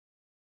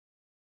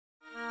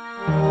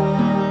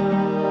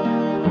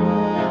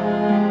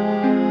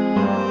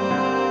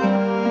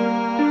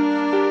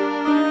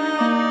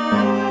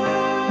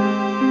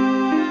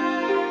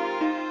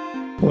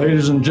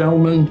Ladies and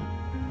gentlemen,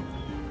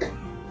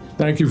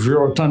 thank you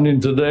for attending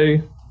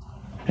today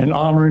and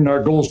honoring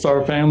our Gold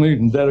Star family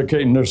and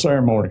dedicating their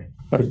ceremony,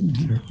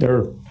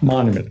 their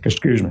monument,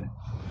 excuse me.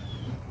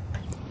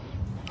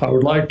 I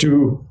would like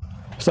to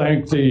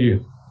thank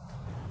the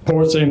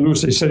Port St.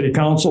 Lucie City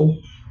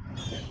Council,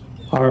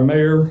 our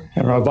mayor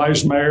and our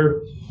vice mayor,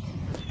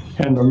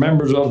 and the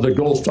members of the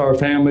Gold Star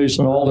families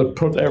and all that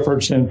put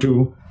efforts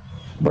into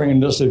bringing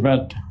this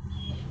event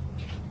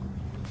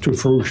to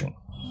fruition.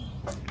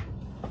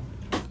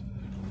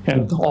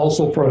 And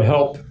also for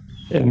help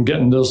in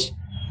getting this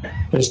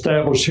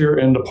established here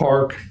in the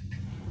park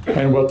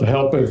and with the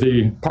help of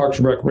the Parks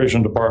and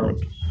Recreation Department.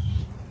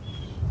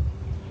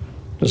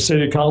 The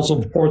City Council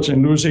of Port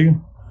St. Lucie,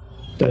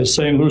 the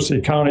St. Lucie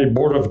County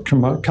Board of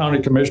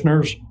County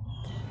Commissioners,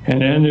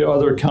 and any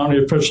other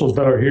county officials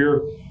that are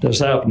here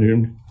this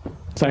afternoon,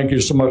 thank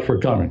you so much for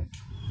coming.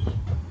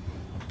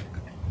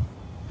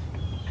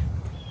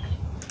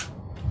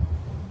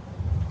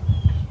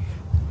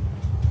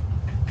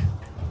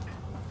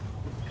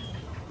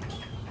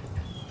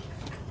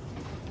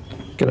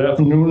 Good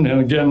afternoon, and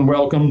again,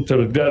 welcome to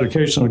the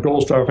dedication of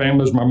Gold Star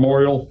Families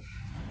Memorial.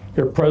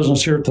 Your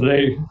presence here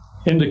today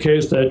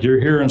indicates that you're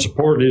here in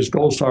support of these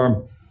Gold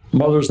Star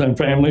mothers and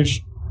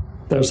families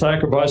that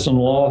sacrificed in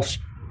the loss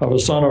of a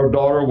son or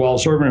daughter while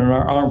serving in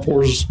our armed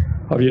forces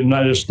of the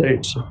United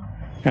States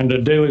and the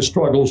daily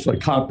struggles to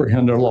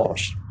comprehend their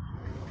loss.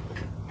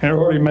 In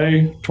early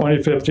May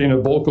 2015, a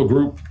local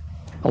group,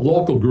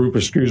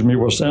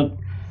 was sent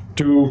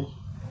to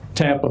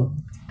Tampa,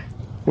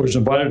 was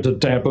invited to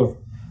Tampa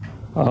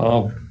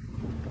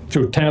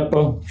to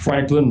Tampa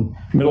Franklin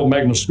Middle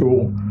Magnet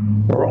School,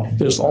 where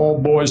this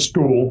all-boys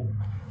school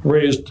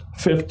raised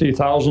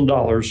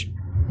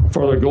 $50,000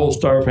 for the Gold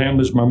Star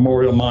Families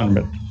Memorial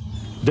Monument,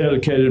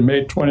 dedicated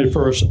May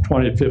 21st,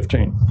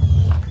 2015.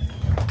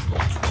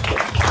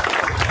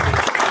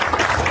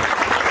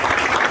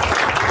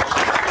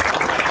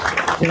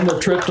 In the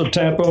trip to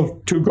Tampa,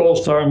 two Gold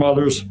Star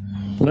mothers,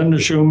 Linda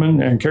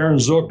Schumann and Karen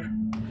Zook,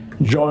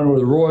 joined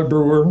with Roy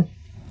Brewer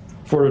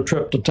for the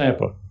trip to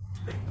Tampa.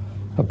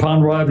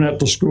 Upon arriving at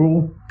the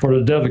school for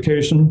the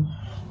dedication,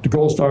 the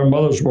Gold Star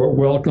mothers were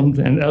welcomed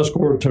and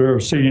escorted to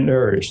their seating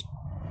areas,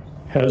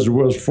 as it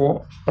was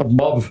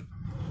above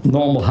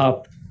normal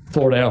hot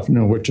Florida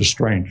afternoon, which is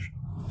strange.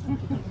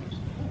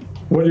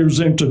 When he was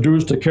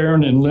introduced to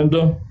Karen and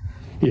Linda,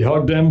 he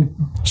hugged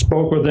them,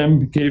 spoke with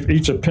them, gave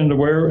each a pin to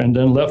wear, and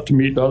then left to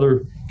meet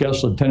other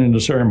guests attending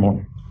the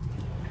ceremony.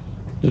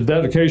 The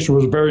dedication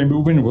was very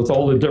moving with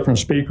all the different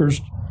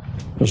speakers.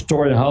 The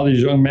story of how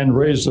these young men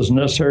raised the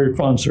necessary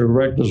funds to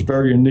erect this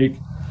very unique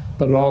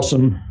but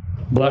awesome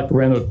black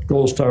granite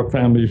Gold Star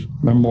Family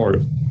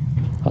Memorial,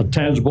 a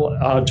tangible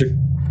object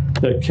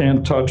that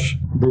can't touch,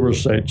 Brewer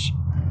states.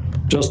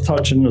 Just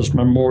touching this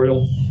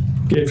memorial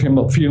gave him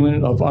a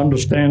feeling of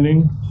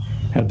understanding,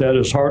 and that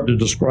is hard to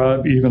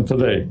describe even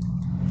today.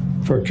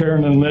 For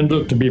Karen and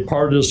Linda to be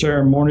part of the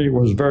ceremony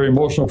was very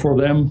emotional for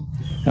them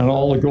and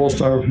all the Gold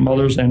Star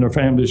mothers and their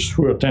families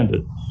who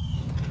attended.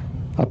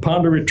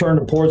 Upon the return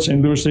to Port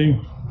St. Lucie,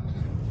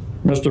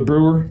 Mr.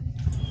 Brewer,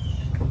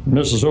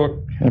 Mrs.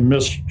 Hook, and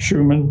Ms.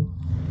 Schumann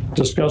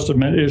discussed the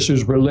many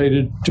issues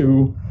related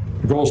to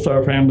the Gold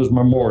Star Families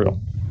Memorial.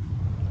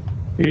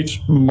 Each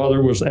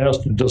mother was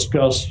asked to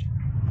discuss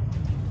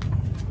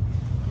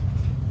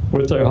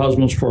with their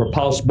husbands for a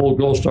possible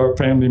Gold Star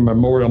Family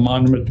Memorial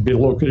Monument to be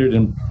located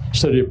in the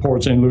city of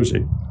Port St.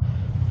 Lucie.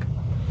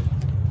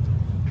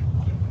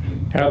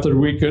 After the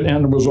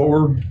weekend was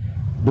over,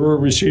 Brewer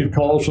received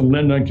calls from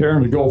Linda and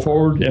Karen to go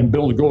forward and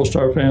build a Gold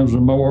Star Families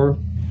Memorial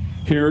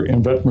here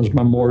in Veterans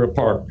Memorial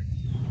Park.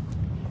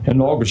 In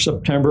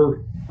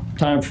August-September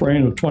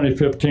timeframe of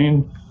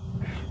 2015,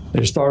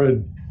 they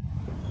started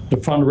the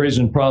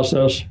fundraising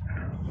process.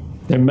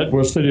 They met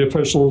with city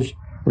officials,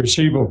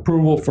 received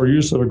approval for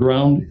use of the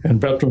ground in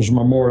Veterans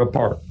Memorial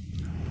Park.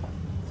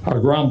 Our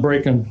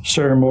groundbreaking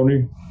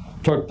ceremony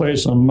took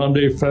place on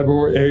Monday,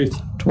 February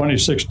 8th,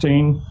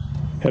 2016,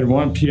 at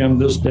 1 p.m.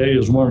 This day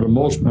is one of the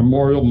most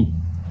memorable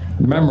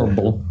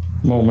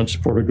moments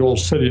for the Gold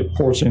City of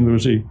Port St.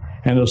 Lucie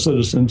and the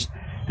citizens,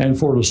 and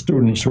for the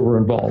students who were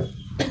involved,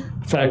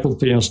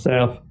 faculty and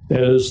staff,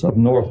 that is, of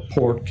North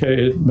Port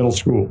K Middle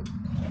School.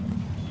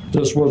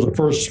 This was the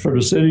first for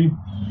the city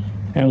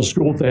and the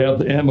school to have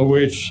the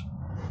MOH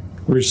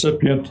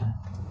recipient,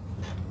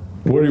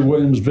 Woody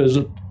Williams,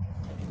 visit.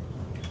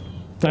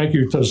 Thank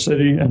you to the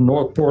city and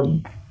North Port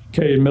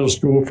K Middle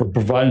School for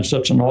providing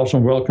such an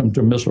awesome welcome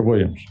to Mr.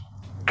 Williams.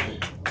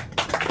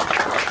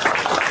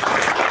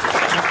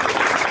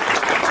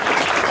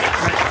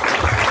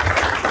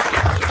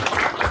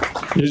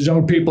 These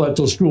young people at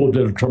the school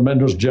did a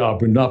tremendous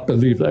job. We do not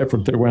believe the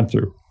effort they went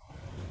through.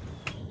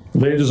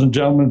 Ladies and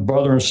gentlemen,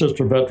 brother and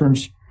sister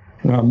veterans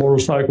in our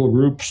motorcycle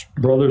groups,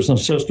 brothers and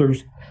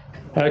sisters,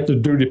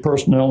 active duty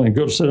personnel, and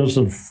good citizens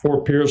of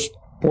Fort Pierce,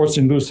 Port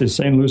St. Lucie,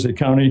 St. Lucie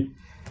County,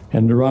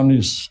 and the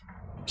surrounding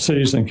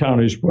cities and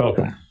counties,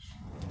 welcome.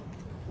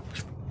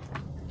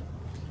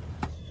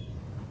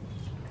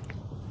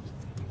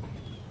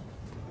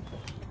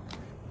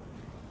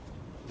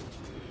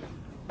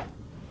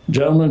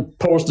 Gentlemen,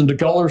 posting the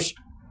colors.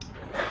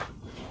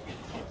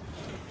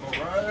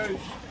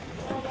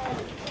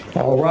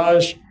 All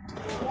rise.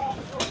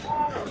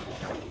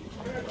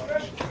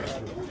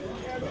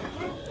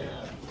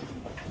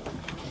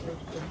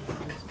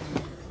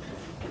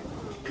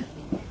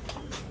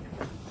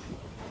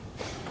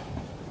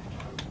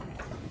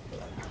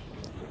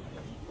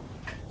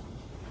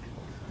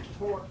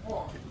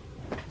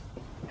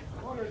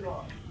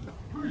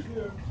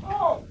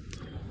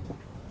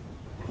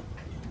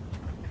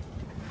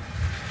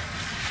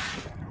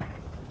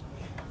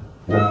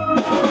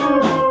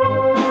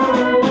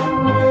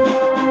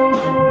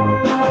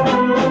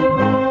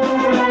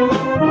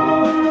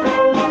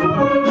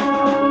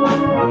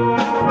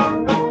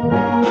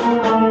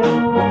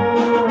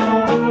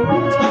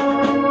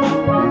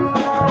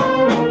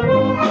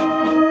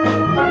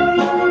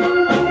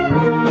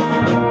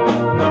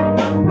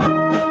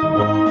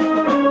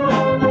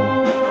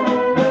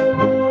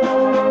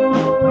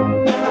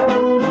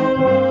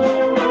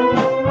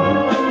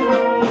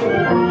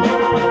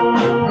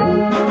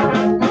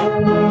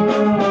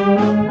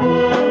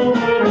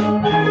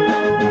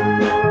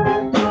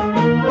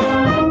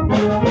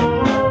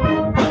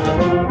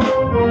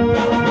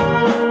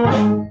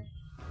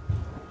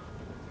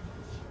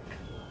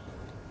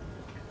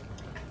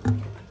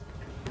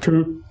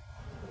 Two.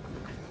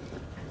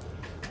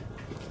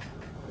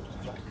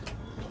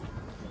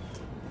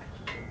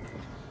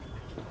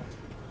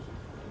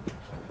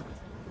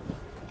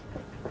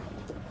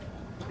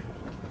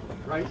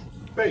 Right,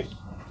 space.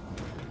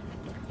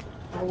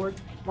 Forward,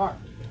 mark.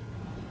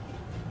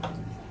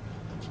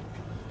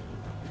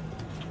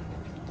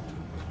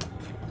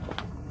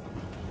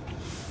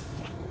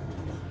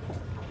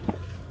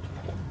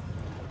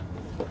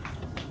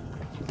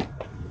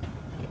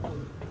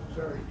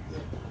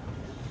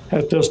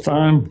 At this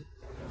time,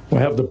 we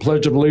have the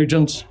Pledge of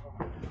Allegiance,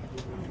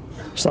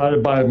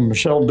 cited by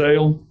Michelle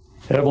Dale,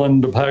 Evelyn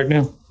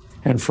DePagna,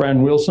 and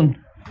Fran Wilson.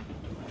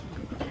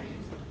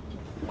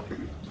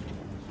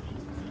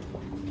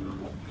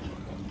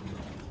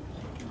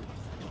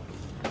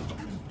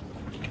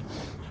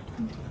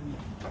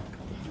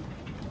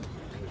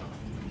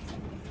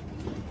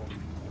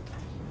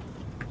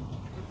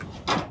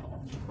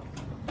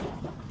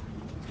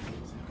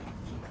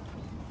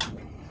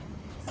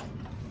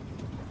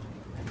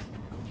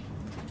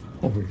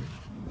 Over here.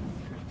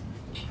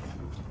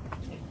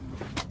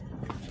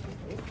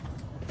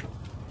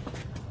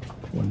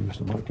 Want to use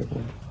the mic, I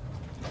believe?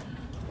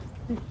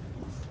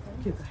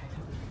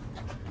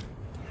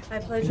 I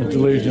pledge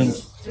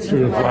Allegiance to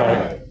the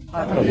flag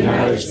of the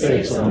United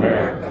States of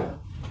America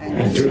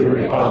and to the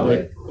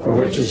republic for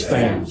which it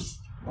stands,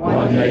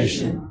 one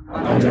nation,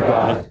 under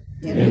God,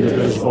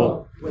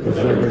 indivisible, with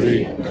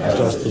liberty and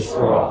justice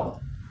for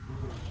all.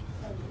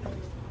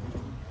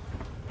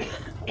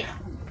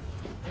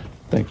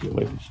 Thank you,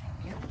 ladies.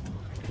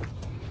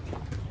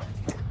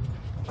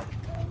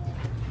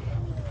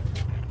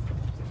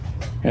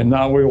 And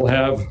now we will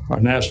have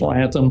our national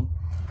anthem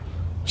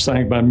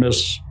sang by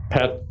Miss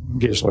Pat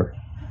Gisler.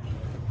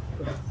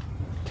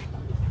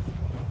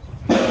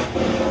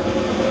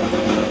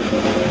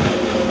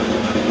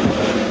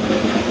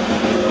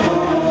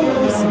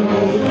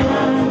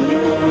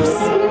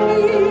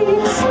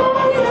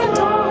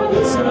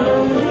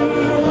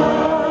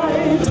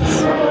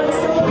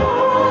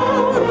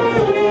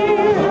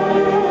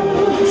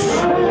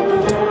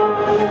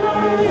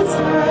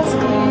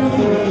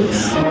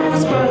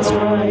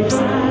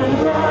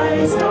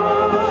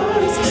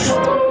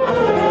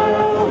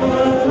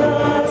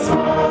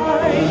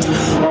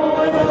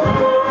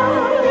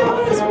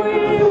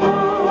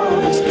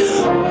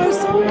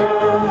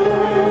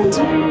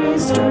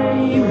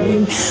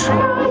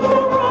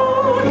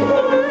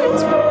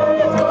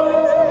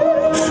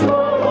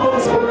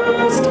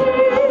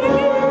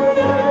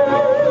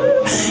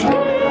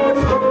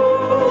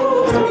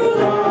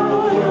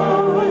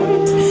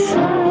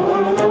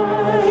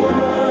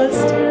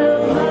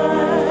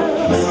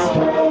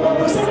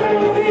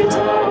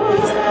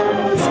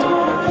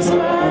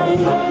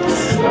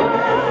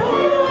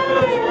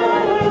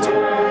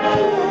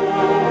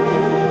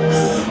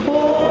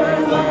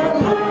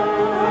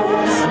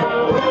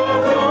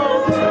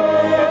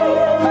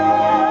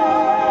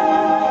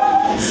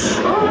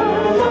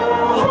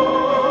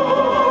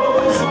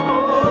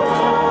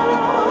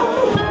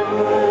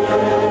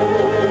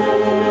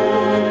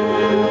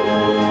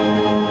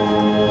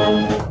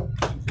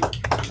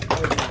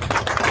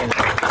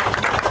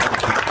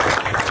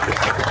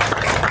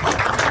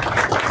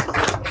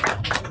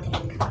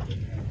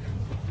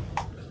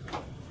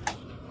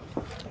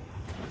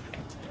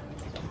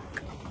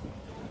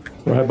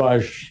 Rabbi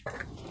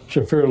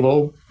Shafir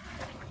Loeb.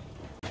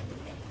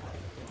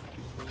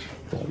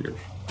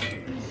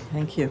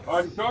 Thank you.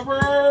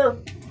 Uncover!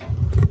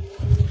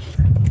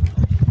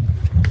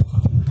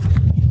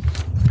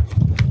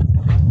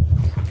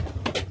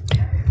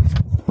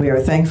 We are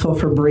thankful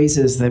for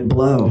breezes that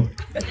blow.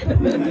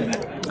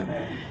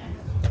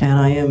 And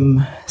I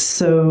am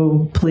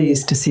so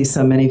pleased to see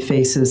so many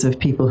faces of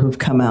people who've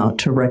come out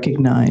to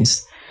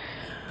recognize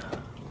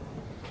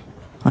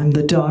I'm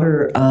the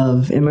daughter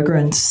of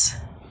immigrants.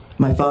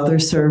 My father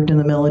served in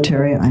the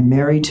military. I'm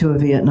married to a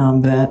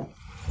Vietnam vet.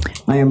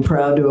 I am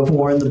proud to have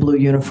worn the blue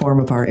uniform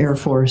of our Air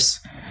Force.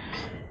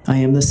 I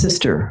am the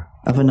sister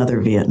of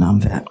another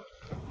Vietnam vet.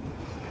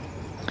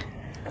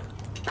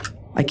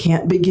 I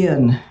can't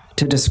begin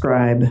to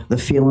describe the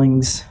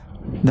feelings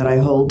that I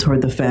hold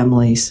toward the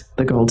families,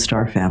 the Gold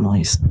Star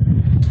families.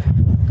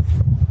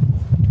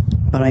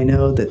 But I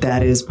know that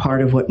that is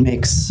part of what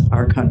makes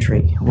our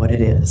country what it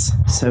is.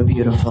 So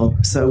beautiful,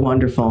 so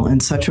wonderful,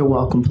 and such a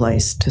welcome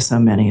place to so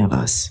many of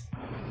us.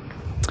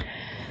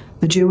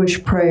 The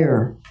Jewish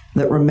prayer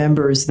that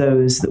remembers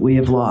those that we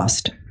have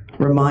lost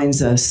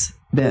reminds us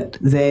that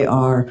they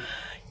are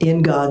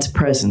in God's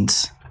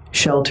presence,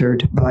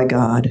 sheltered by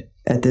God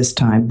at this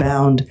time,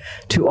 bound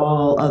to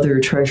all other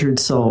treasured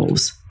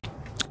souls.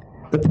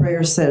 The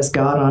prayer says,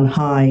 God on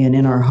high and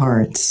in our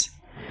hearts,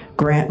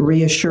 grant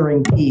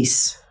reassuring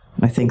peace.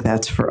 I think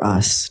that's for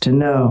us to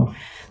know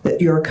that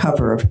your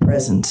cover of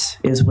presence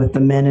is with the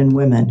men and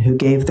women who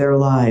gave their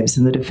lives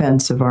in the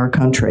defense of our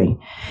country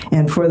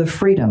and for the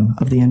freedom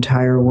of the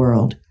entire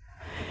world.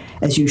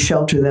 As you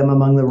shelter them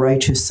among the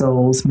righteous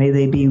souls, may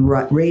they be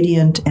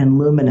radiant and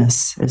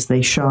luminous as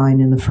they shine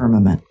in the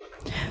firmament.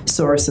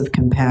 Source of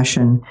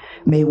compassion,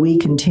 may we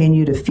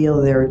continue to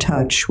feel their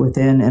touch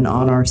within and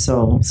on our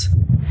souls.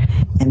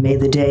 And may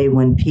the day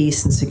when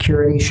peace and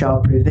security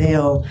shall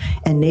prevail,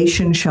 and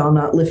nation shall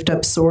not lift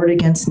up sword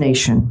against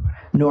nation,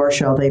 nor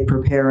shall they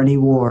prepare any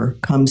war,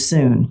 come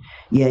soon,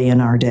 yea, in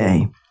our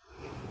day.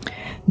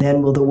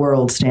 Then will the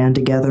world stand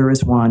together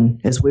as one,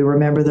 as we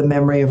remember the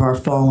memory of our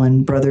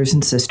fallen brothers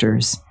and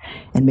sisters,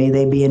 and may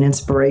they be an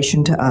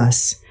inspiration to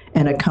us,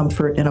 and a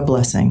comfort and a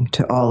blessing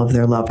to all of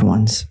their loved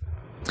ones.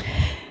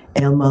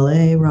 El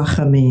Malay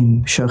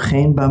Rachamim,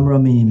 Shochen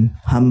Bamromim,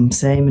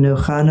 Hamsei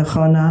Menucha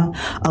Nechona,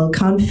 Al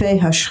Kanfei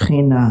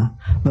Hashchina,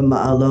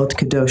 V'ma'alot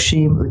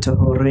Kedoshim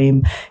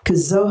Utahorim,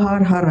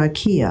 Kezohar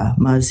Harakia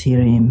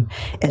Mazhirim,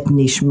 Et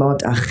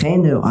Nishmot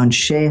Achenu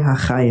Anshe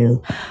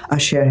HaChayil,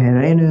 Asher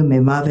Herenu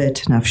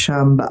Memavet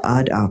Nafsham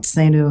Ba'ad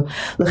Artsenu,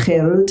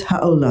 L'cherut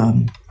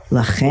Ha'olam.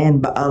 Lachen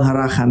ba'al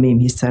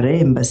harachamim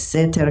hisarem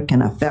baseter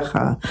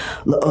kenafecha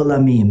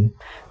la'olamim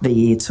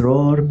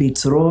v'yitzror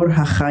bitzror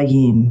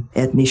hachayim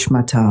et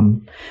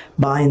nishmatam.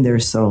 Bind their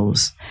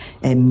souls.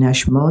 Em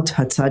nashmot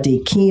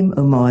hatzadikim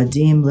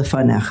u'moadim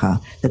lefanecha,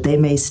 that they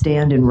may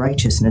stand in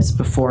righteousness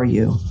before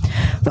you.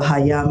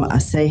 V'hayam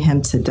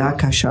asehem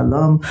tzedaka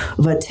shalom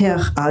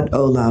v'teach ad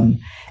olam.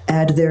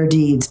 Add their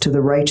deeds to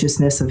the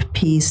righteousness of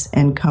peace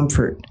and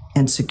comfort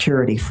and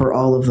security for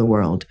all of the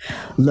world.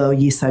 Lo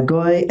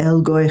yisagoy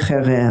el goy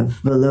cherev,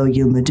 velo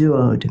yilmedu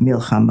od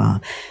milchama.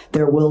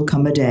 There will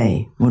come a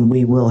day when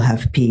we will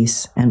have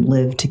peace and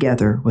live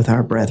together with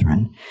our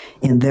brethren,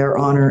 in their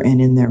honor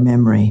and in their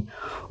memory.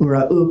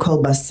 Ura'u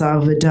kol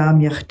basar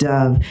v'dam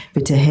yachdav,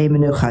 v'tehei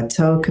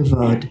menuchato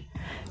kavod.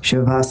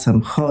 Sheva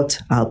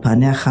samchot al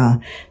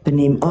panecha,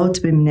 v'nimot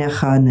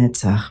b'mnecha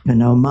netzach,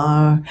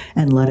 v'nomar,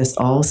 and let us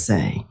all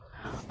say,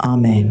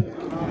 Amen.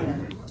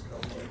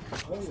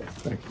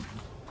 Thank you.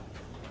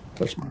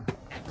 That's mine.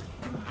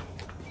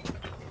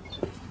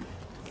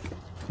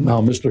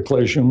 Now, Mr.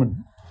 Clay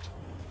Schumann.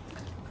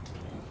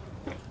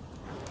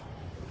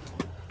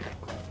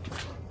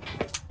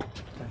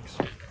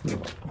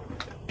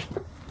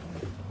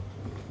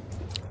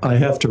 I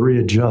have to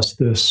readjust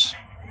this.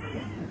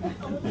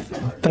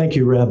 Thank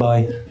you,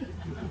 Rabbi.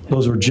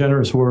 Those were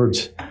generous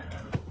words.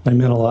 They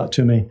meant a lot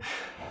to me.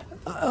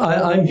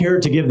 I'm here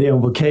to give the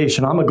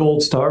invocation. I'm a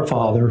Gold Star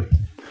father,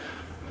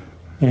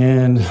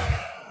 and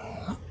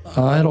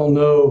I don't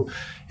know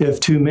if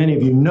too many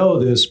of you know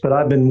this, but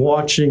I've been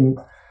watching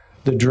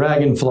the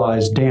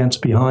dragonflies dance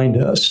behind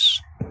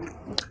us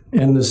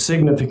and the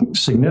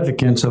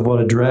significance of what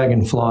a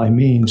dragonfly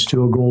means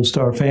to a Gold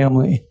Star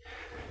family.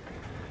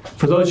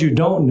 For those you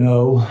don't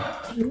know,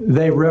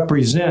 they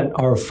represent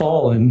our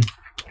fallen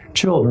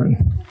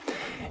children.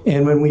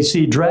 And when we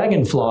see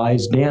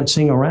dragonflies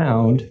dancing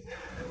around,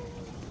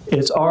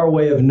 it's our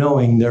way of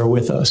knowing they're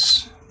with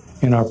us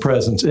in our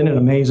presence. Isn't it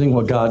amazing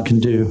what God can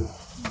do?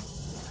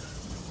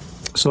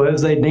 So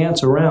as they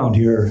dance around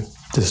here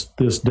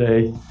this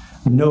day,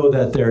 know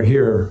that they're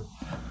here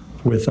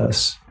with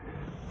us.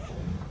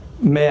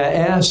 May I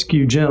ask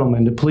you,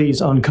 gentlemen, to please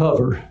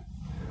uncover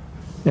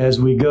as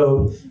we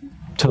go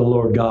to the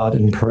Lord God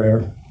in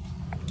prayer.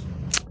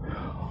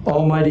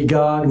 Almighty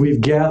God,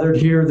 we've gathered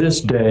here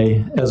this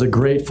day as a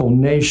grateful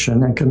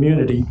nation and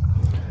community,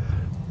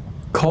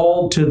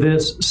 called to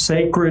this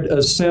sacred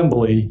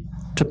assembly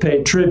to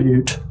pay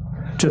tribute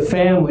to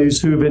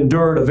families who've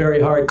endured a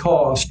very high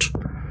cost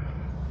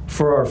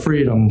for our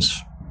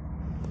freedoms.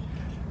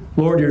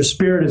 Lord, your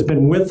Spirit has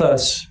been with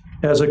us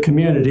as a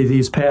community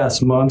these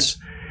past months,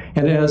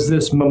 and as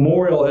this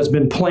memorial has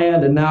been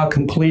planned and now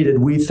completed,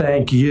 we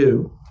thank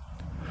you.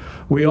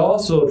 We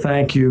also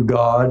thank you,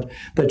 God,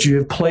 that you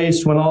have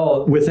placed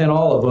within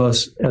all of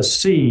us a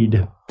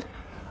seed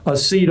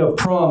of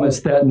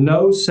promise that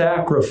no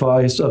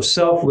sacrifice of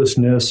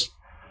selflessness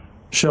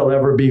shall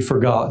ever be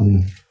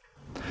forgotten.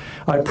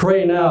 I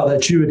pray now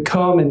that you would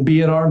come and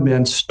be in our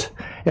midst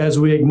as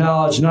we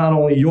acknowledge not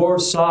only your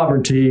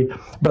sovereignty,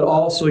 but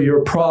also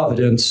your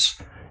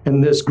providence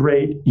in this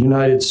great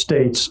United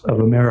States of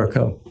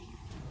America.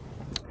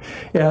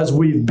 As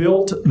we've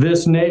built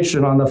this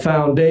nation on the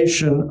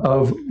foundation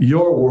of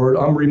your word,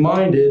 I'm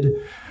reminded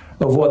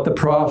of what the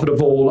prophet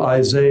of old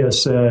Isaiah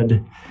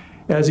said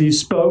as he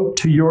spoke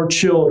to your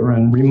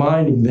children,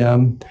 reminding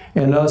them,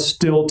 and us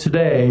still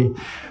today,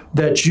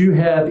 that you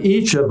have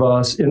each of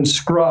us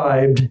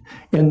inscribed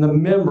in the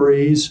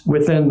memories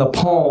within the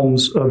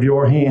palms of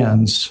your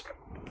hands.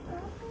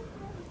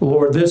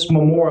 Lord, this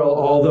memorial,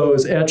 although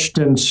is etched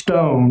in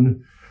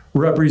stone,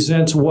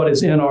 represents what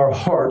is in our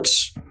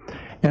hearts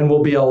and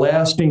will be a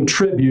lasting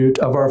tribute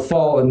of our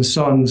fallen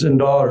sons and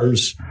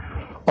daughters,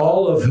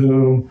 all of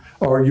whom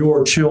are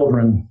your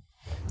children.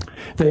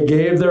 They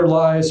gave their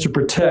lives to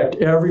protect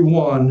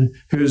everyone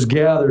who's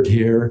gathered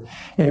here,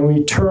 and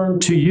we turn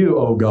to you,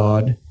 O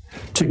God,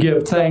 to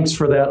give thanks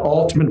for that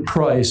ultimate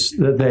price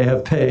that they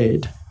have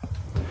paid.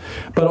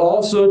 But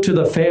also to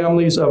the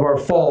families of our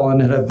fallen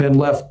that have been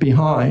left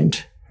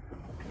behind.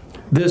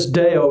 This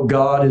day, O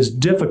God, is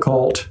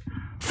difficult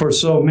for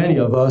so many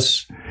of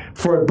us,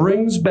 for it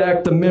brings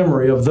back the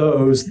memory of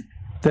those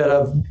that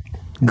have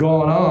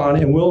gone on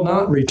and will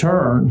not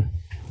return.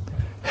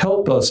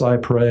 Help us, I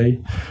pray,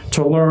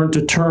 to learn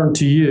to turn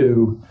to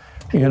you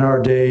in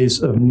our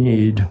days of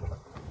need.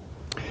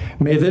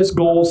 May this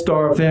Gold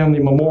Star Family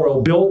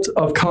Memorial, built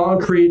of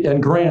concrete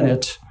and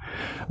granite,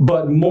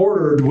 but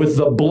mortared with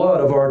the blood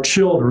of our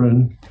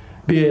children,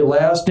 be a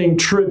lasting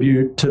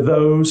tribute to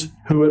those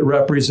who it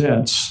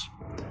represents.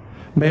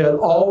 May it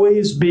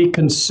always be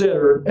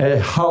considered a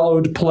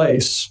hallowed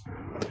place,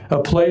 a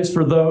place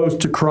for those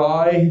to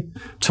cry,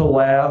 to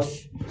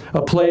laugh,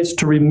 a place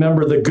to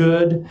remember the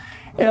good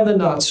and the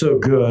not so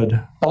good,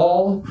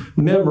 all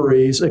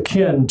memories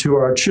akin to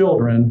our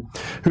children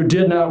who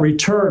did not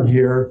return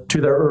here to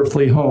their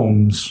earthly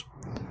homes.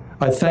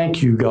 I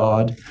thank you,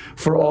 God,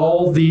 for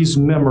all these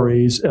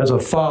memories as a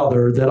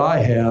father that I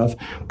have,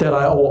 that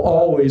I will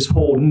always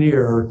hold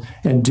near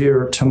and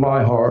dear to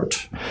my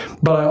heart.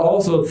 But I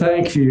also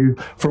thank you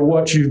for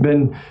what you've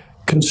been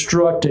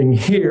constructing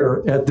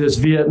here at this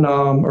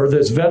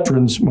this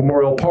Veterans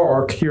Memorial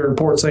Park here in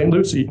Port St.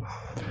 Lucie,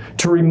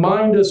 to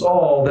remind us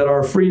all that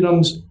our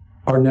freedoms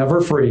are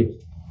never free.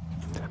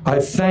 I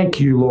thank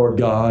you, Lord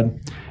God,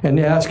 and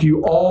ask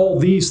you all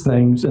these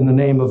things in the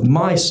name of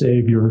my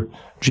Savior,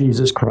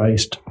 Jesus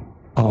Christ.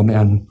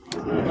 Amen.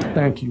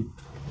 Thank you.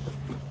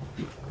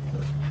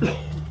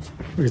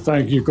 We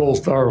thank you, Gold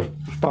Star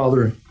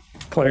Father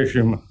Clay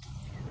Schumann.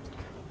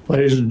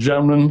 Ladies and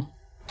gentlemen,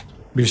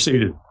 be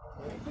seated.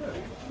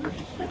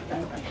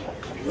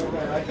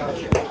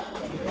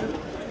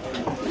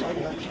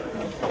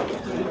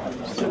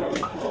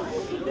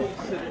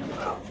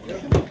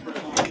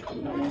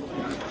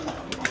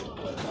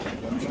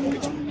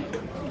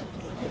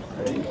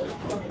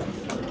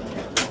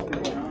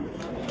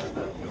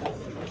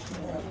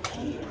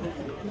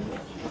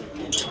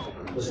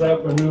 This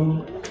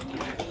afternoon,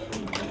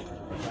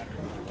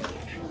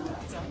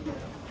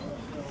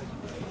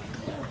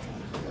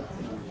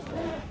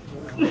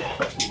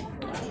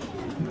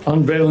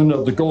 unveiling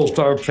of the Gold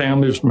Star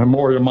Families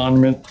Memorial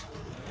Monument.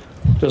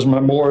 This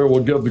memorial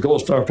will give the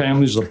Gold Star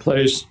families a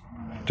place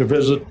to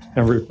visit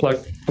and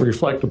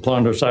reflect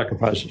upon their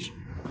sacrifices.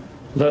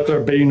 Let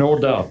there be no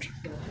doubt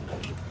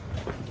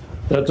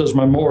that this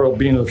memorial,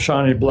 being of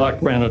shiny black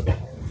granite,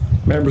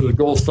 members of the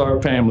Gold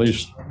Star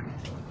families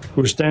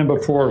who stand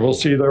before it will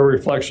see their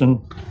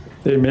reflection.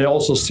 They may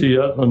also see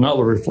yet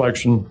another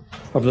reflection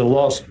of the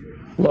lost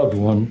loved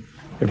one,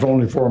 if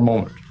only for a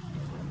moment.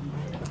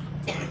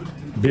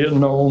 Be it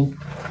known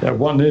that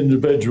one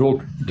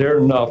individual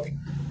dared enough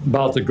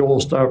about the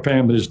Gold Star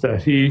families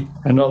that he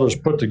and others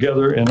put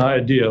together an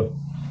idea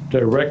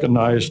to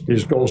recognize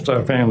these Gold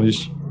Star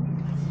families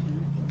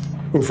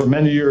who for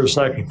many years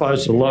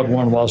sacrificed a loved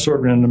one while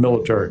serving in the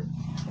military.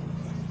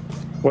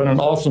 What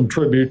an awesome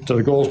tribute to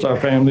the Gold Star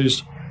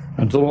families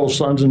and to those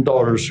sons and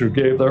daughters who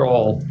gave their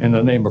all in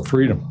the name of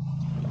freedom.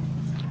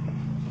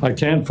 I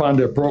can't find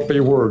the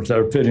appropriate words that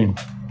are fitting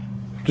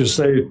to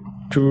say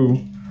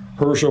to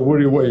Herschel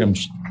Woody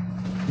Williams,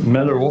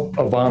 Medal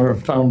of Honor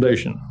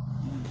Foundation,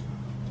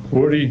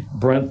 Woody,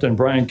 Brent, and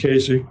Brian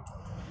Casey,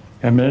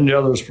 and many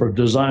others for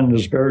designing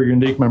this very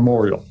unique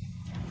memorial.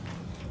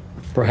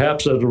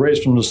 Perhaps as the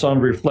rays from the sun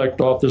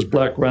reflect off this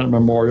black granite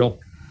memorial,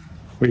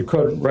 we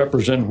could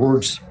represent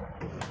words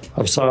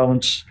of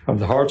silence of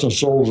the hearts and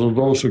souls of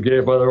those who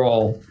gave their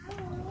all,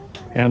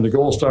 and the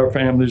Gold Star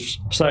families'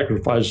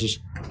 sacrifices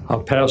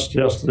of past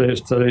yesterdays,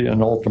 today,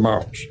 and all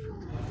tomorrows.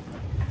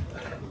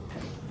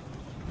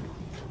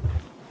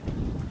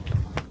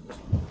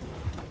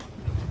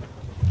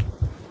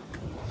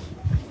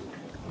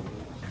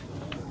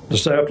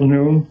 This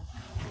afternoon,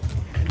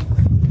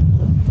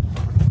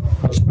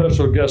 a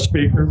special guest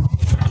speaker,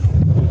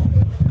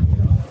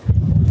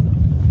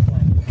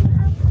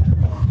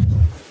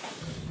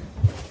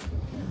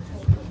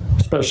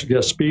 special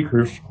guest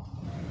speakers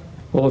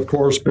will, of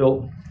course,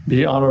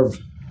 be honored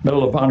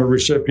Medal of Honor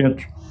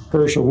recipient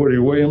Herschel Woody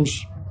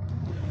Williams,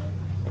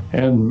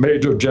 and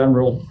Major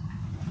General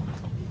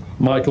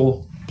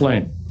Michael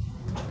Plain,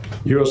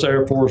 U.S.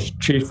 Air Force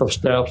Chief of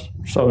Staff,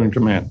 Southern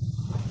Command.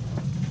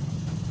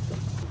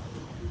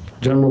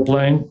 General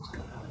Plain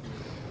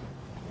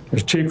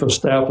is Chief of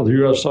Staff of the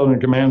U.S. Southern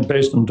Command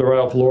based in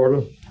Doral,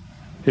 Florida.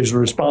 He's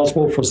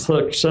responsible for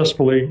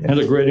successfully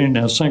integrating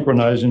and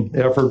synchronizing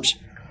efforts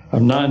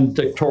of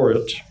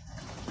non-dictatoriates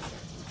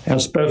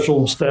and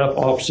special staff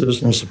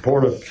offices in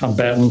support of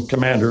combatant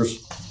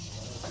commanders'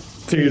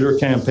 theater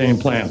campaign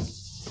plan.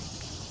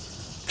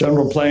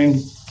 General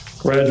Plain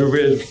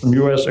graduated from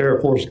U.S. Air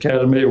Force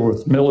Academy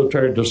with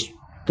military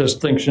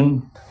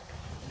distinction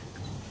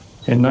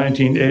in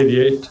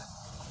 1988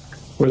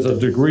 with a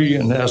degree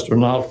in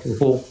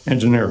astronautical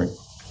engineering.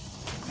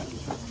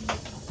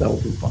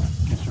 That'll be fine.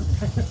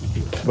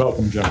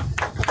 Welcome, General.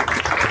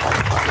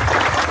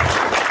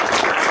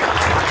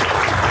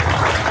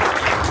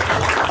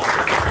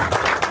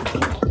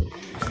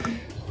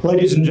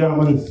 Ladies and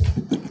gentlemen,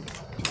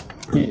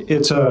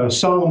 it's a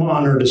solemn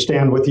honor to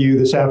stand with you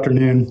this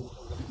afternoon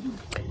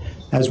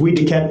as we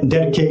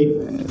dedicate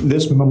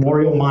this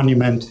memorial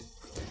monument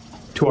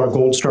to our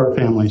Gold Star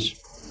families.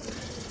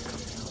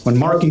 When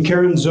Mark and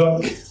Karen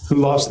Zook, who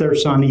lost their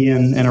son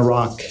Ian in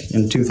Iraq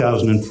in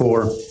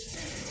 2004,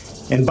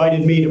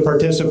 invited me to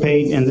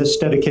participate in this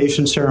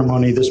dedication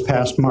ceremony this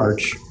past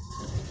March,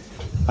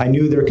 I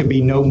knew there could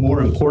be no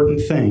more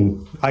important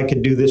thing I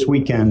could do this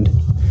weekend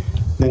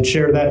than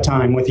share that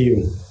time with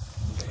you.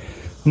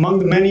 Among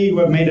the many who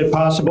have made it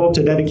possible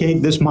to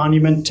dedicate this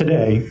monument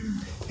today,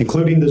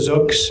 including the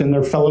Zooks and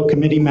their fellow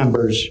committee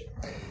members,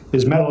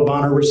 is Medal of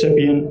Honor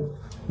recipient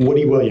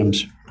Woody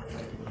Williams.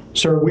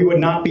 Sir, we would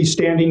not be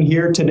standing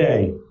here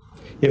today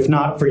if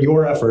not for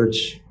your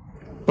efforts,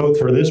 both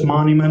for this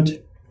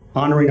monument,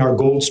 honoring our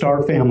Gold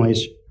Star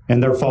families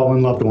and their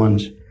fallen loved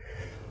ones,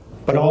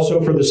 but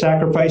also for the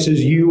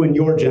sacrifices you and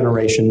your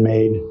generation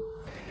made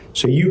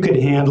so you could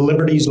hand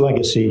liberty's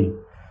legacy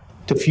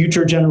to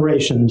future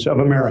generations of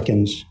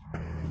Americans,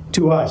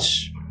 to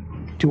us,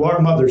 to our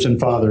mothers and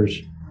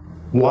fathers,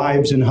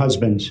 wives and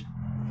husbands,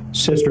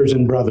 sisters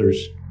and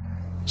brothers,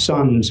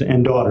 sons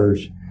and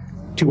daughters,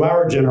 to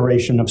our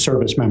generation of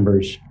service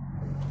members,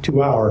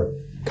 to our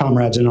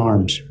comrades in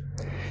arms.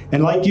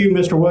 And like you,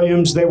 Mr.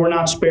 Williams, they were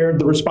not spared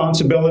the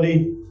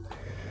responsibility,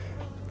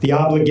 the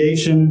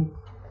obligation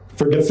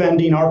for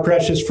defending our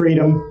precious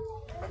freedom.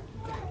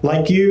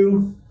 Like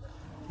you,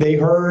 they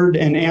heard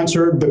and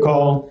answered the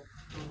call.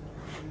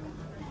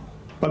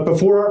 But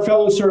before our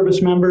fellow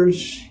service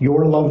members,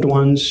 your loved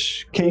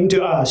ones, came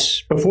to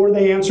us, before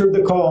they answered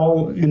the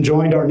call and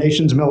joined our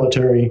nation's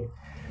military,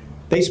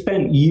 they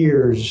spent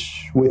years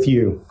with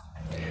you,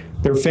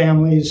 their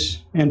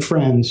families and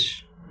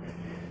friends.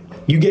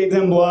 You gave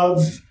them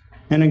love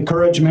and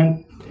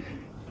encouragement.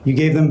 You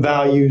gave them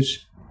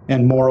values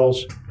and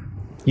morals.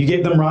 You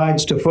gave them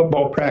rides to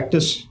football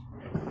practice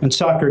and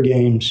soccer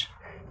games,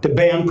 to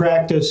band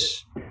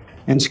practice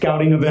and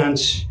scouting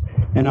events,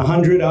 and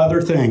 100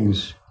 other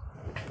things.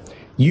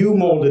 You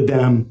molded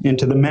them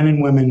into the men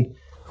and women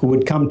who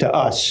would come to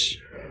us,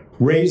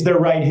 raise their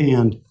right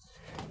hand,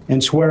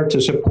 and swear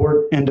to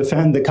support and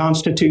defend the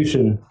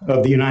Constitution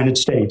of the United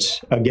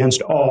States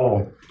against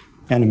all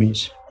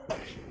enemies.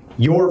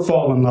 Your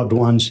fallen loved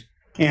ones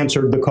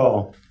answered the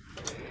call.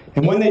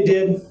 And when they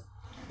did,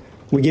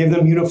 we gave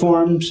them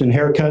uniforms and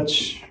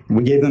haircuts,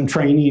 we gave them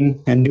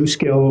training and new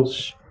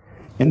skills,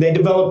 and they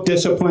developed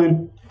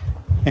discipline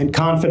and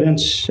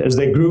confidence as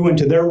they grew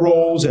into their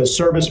roles as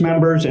service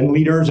members and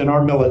leaders in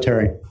our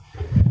military.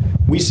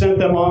 We sent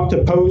them off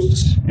to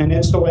posts and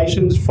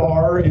installations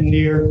far and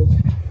near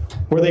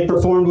where they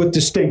performed with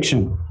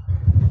distinction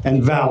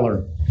and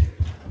valor,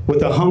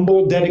 with a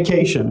humble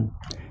dedication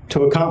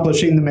to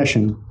accomplishing the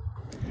mission,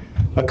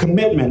 a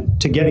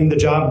commitment to getting the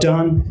job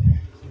done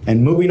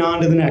and moving on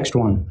to the next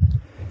one.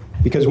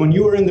 Because when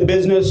you are in the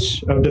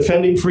business of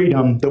defending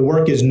freedom, the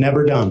work is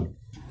never done.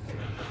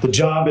 The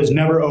job is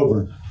never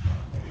over.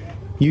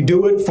 You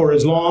do it for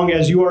as long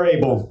as you are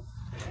able,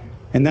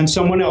 and then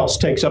someone else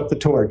takes up the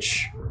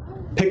torch,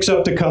 picks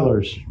up the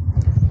colors,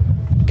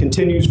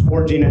 continues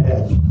forging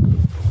ahead.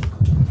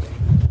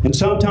 And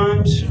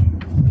sometimes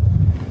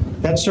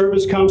that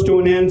service comes to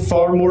an end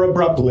far more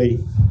abruptly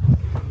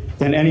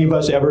than any of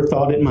us ever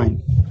thought it might.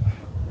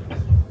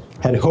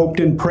 Had hoped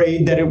and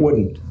prayed that it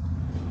wouldn't,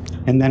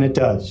 and then it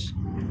does.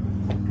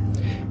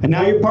 And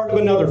now you're part of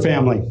another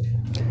family,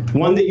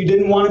 one that you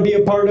didn't want to be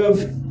a part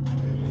of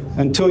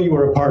until you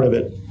were a part of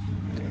it.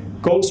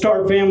 Gold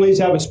Star families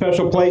have a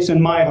special place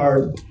in my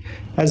heart,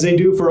 as they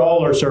do for all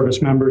our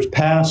service members,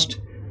 past,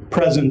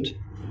 present,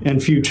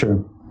 and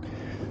future.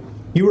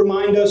 You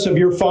remind us of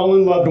your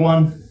fallen loved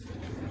one,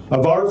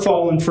 of our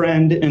fallen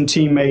friend and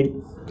teammate.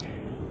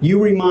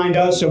 You remind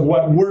us of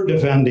what we're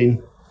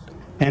defending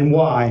and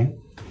why.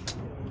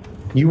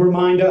 You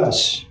remind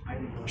us,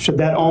 should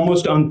that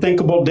almost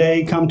unthinkable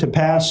day come to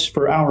pass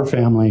for our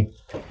family,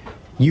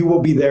 you will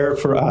be there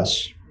for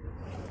us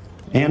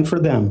and for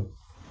them,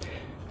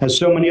 as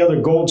so many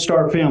other Gold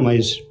Star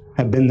families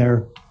have been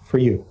there for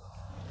you.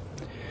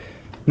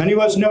 Many of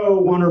us know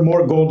one or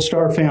more Gold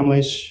Star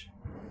families,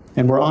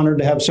 and we're honored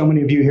to have so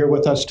many of you here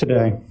with us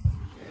today.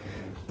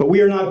 But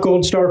we are not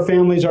Gold Star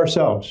families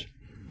ourselves.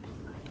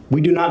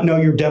 We do not know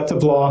your depth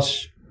of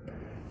loss,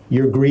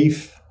 your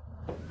grief,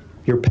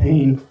 your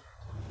pain,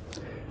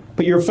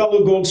 but your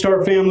fellow Gold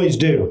Star families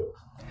do.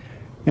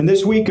 And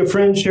this week, a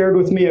friend shared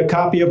with me a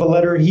copy of a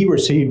letter he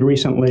received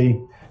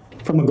recently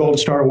from a Gold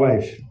Star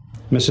wife,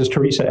 Mrs.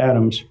 Teresa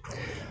Adams.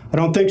 I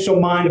don't think she'll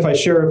mind if I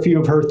share a few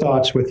of her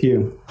thoughts with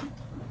you.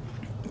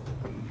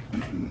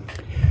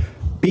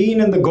 Being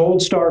in the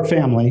Gold Star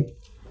family,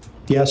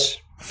 yes,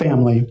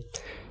 family,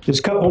 is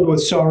coupled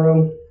with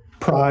sorrow,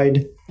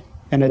 pride,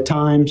 and at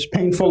times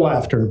painful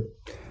laughter.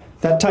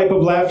 That type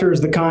of laughter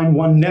is the kind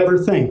one never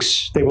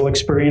thinks they will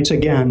experience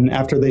again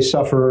after they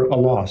suffer a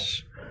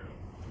loss.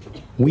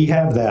 We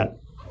have that.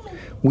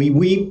 We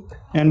weep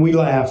and we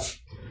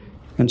laugh,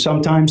 and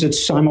sometimes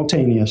it's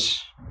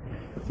simultaneous.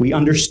 We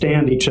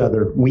understand each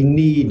other. We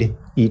need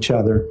each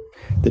other.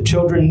 The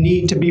children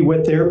need to be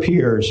with their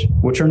peers,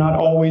 which are not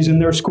always in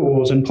their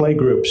schools and play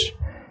groups.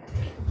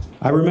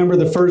 I remember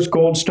the first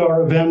Gold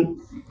Star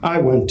event I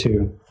went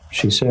to,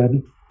 she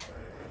said.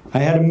 I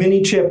had a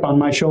mini chip on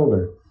my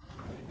shoulder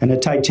and a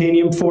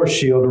titanium force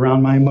shield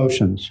around my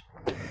emotions.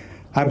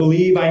 I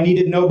believe I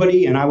needed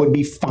nobody and I would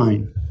be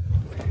fine.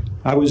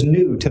 I was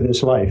new to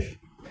this life.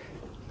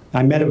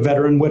 I met a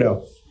veteran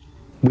widow.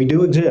 We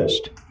do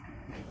exist.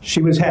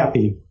 She was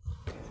happy.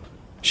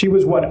 She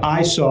was what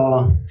I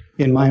saw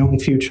in my own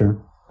future.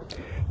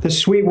 This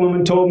sweet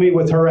woman told me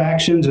with her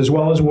actions as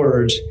well as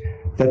words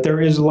that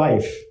there is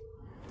life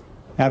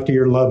after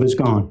your love is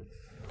gone.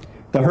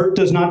 The hurt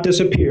does not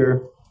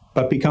disappear,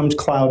 but becomes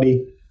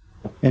cloudy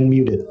and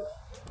muted.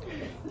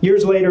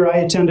 Years later, I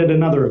attended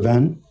another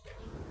event.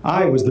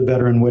 I was the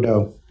veteran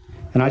widow,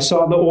 and I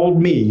saw the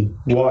old me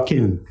walk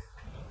in.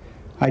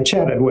 I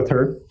chatted with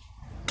her,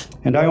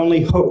 and I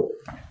only hoped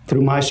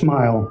through my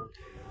smile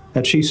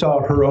that she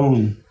saw her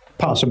own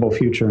possible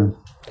future.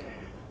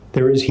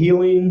 There is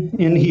healing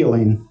in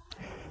healing,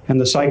 and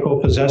the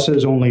cycle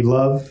possesses only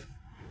love,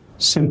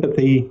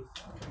 sympathy,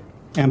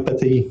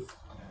 empathy,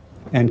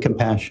 and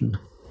compassion.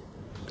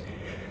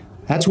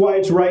 That's why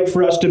it's right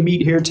for us to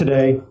meet here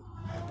today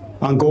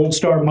on Gold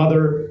Star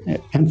Mother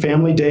and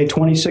Family Day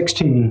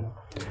 2016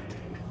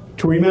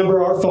 to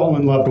remember our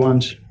fallen loved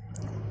ones,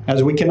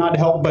 as we cannot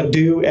help but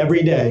do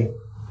every day,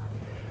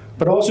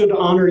 but also to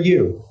honor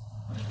you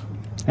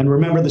and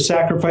remember the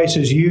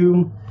sacrifices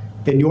you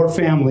and your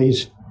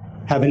families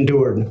have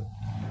endured,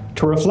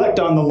 to reflect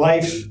on the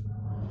life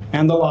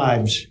and the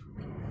lives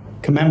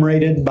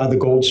commemorated by the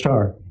Gold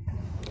Star.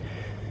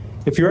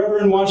 If you're ever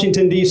in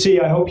Washington, D.C.,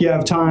 I hope you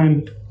have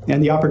time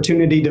and the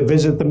opportunity to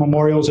visit the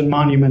memorials and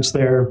monuments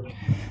there,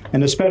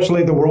 and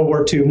especially the World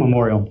War II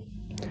Memorial.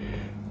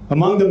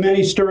 Among the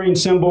many stirring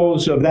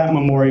symbols of that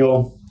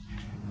memorial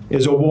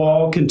is a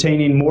wall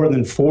containing more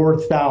than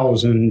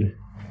 4,000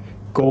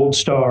 gold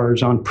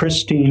stars on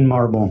pristine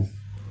marble.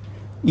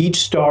 Each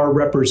star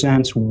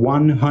represents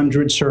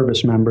 100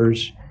 service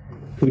members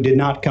who did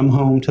not come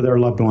home to their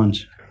loved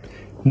ones.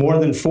 More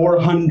than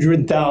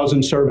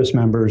 400,000 service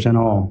members in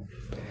all.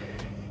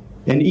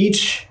 And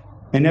each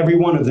and every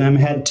one of them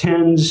had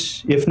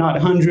tens, if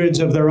not hundreds,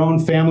 of their own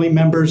family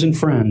members and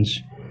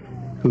friends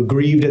who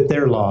grieved at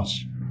their loss.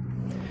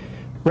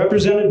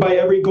 Represented by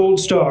every gold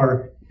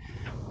star,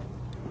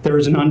 there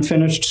is an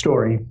unfinished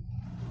story,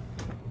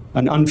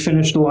 an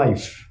unfinished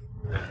life,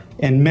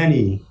 and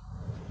many,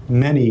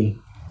 many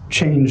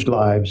changed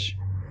lives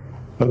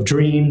of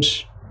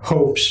dreams,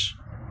 hopes,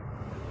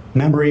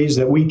 memories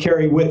that we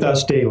carry with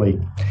us daily.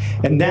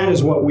 And that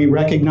is what we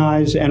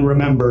recognize and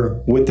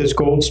remember with this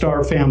Gold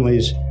Star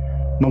Families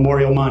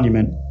Memorial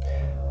Monument.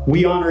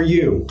 We honor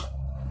you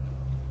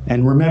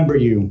and remember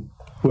you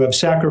who have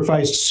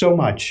sacrificed so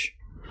much,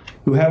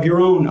 who have your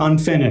own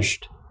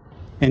unfinished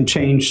and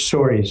changed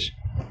stories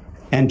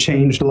and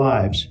changed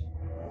lives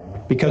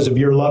because of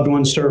your loved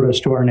one's service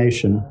to our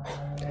nation.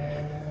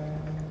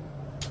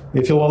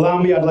 If you'll allow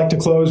me, I'd like to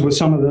close with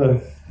some of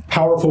the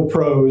powerful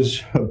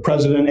prose of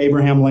President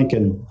Abraham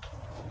Lincoln.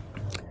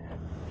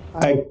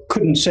 I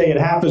couldn't say it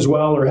half as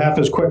well or half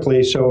as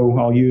quickly, so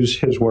I'll use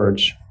his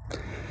words.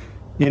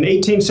 In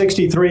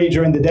 1863,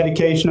 during the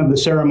dedication of the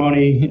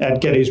ceremony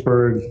at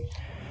Gettysburg,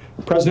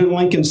 President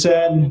Lincoln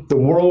said, "The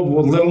world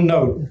will little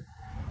note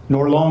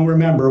nor long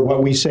remember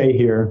what we say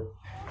here,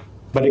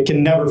 but it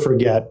can never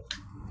forget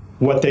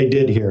what they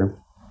did here.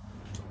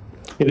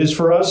 It is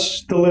for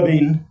us, the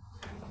living,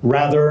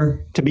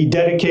 rather to be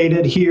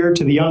dedicated here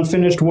to the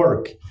unfinished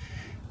work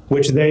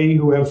which they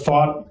who have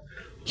fought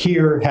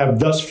here have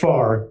thus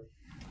far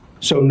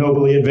so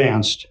nobly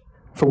advanced,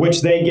 for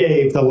which they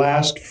gave the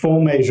last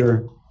full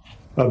measure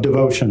of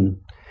devotion,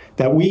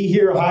 that we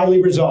here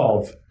highly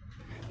resolve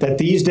that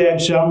these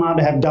dead shall not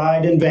have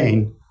died in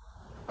vain,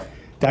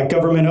 that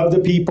government of the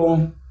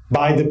people,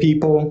 by the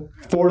people,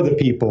 for the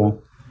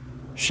people,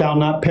 shall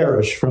not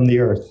perish from the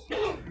earth."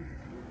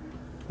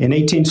 In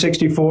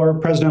 1864,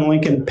 President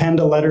Lincoln penned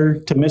a letter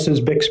to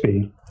Mrs.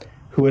 Bixby,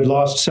 who had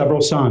lost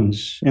several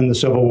sons in the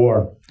Civil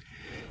War.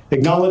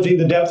 acknowledging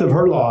the depth of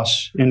her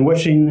loss and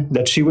wishing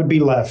that she would be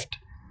left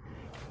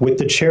with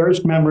the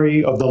cherished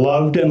memory of the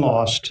loved and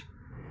lost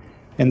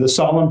and the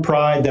solemn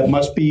pride that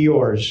must be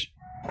yours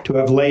to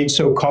have laid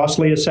so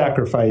costly a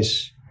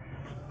sacrifice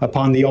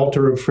upon the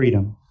altar of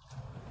freedom.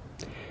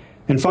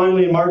 And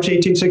finally, in March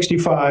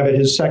 1865, at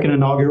his second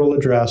inaugural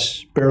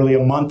address, barely a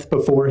month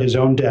before his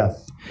own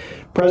death,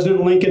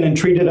 President Lincoln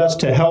entreated us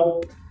to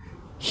help,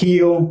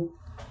 heal,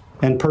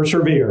 and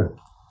persevere,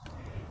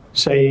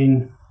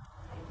 saying,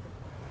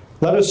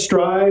 "Let us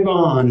strive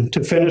on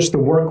to finish the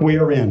work we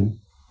are in,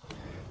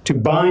 to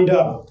bind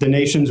up the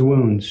nation's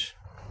wounds,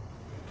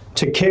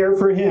 to care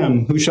for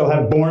him who shall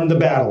have borne the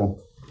battle,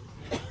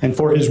 and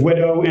for his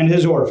widow and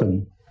his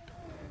orphan,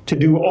 to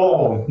do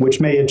all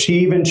which may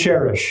achieve and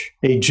cherish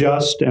a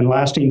just and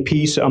lasting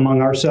peace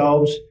among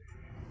ourselves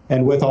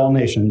and with all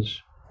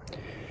nations.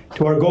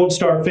 To our Gold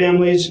Star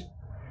families,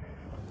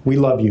 we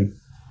love you.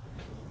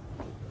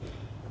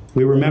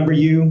 We remember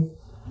you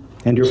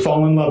and your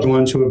fallen loved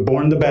ones who have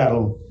borne the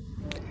battle,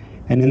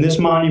 and in this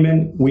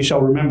monument, we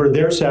shall remember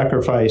their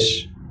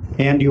sacrifice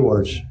and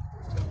yours,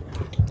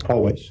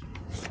 always."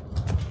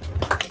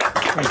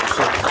 Thank you,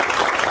 sir.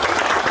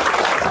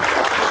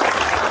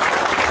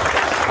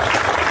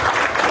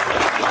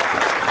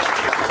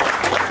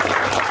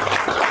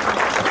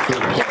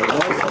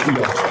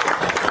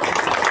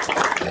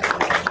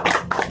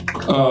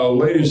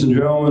 Ladies and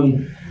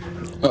gentlemen,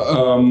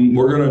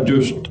 we're going to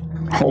just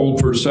hold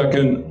for a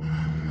second.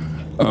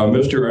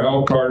 Mr.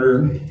 Al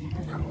Carter,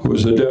 who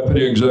is the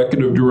Deputy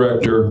Executive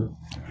Director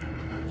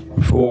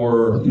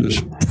for the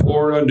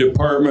Florida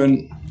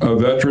Department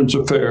of Veterans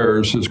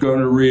Affairs, is going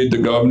to read the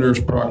Governor's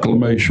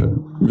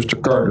proclamation.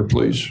 Mr. Carter,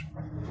 please.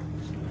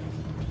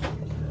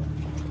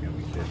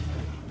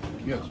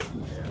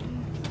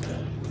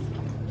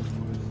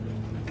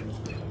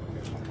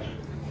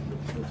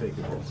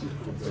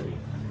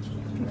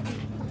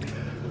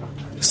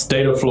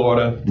 State of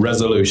Florida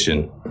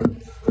Resolution.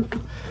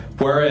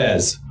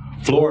 Whereas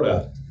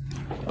Florida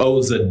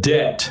owes a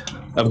debt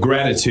of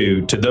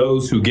gratitude to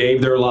those who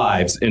gave their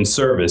lives in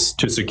service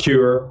to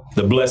secure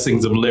the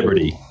blessings of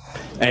liberty.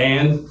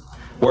 And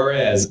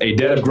whereas a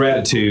debt of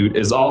gratitude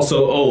is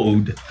also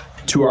owed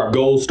to our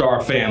Gold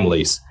Star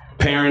families,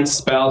 parents,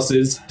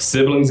 spouses,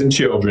 siblings, and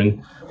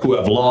children who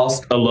have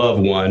lost a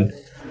loved one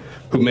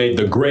who made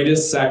the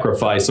greatest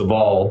sacrifice of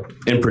all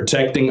in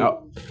protecting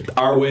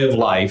our way of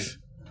life.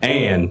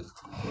 And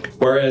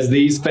whereas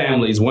these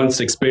families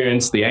once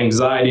experienced the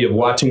anxiety of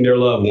watching their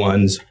loved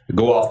ones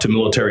go off to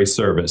military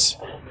service,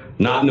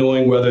 not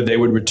knowing whether they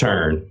would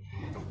return.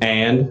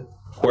 And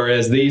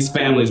whereas these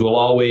families will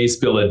always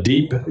feel a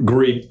deep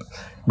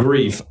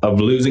grief of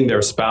losing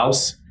their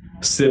spouse,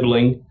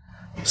 sibling,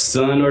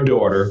 son, or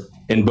daughter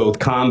in both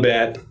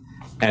combat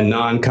and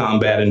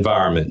non-combat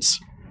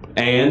environments.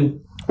 And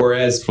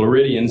whereas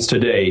Floridians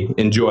today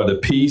enjoy the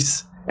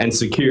peace and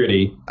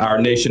security our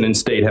nation and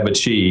state have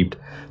achieved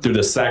through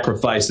the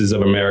sacrifices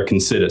of American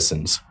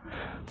citizens,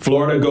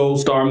 Florida Gold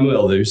Star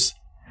mothers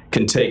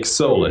can take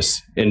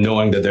solace in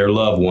knowing that their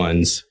loved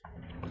ones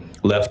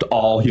left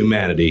all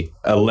humanity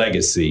a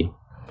legacy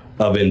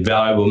of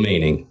invaluable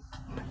meaning.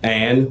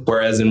 And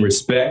whereas in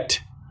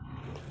respect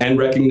and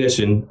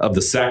recognition of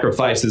the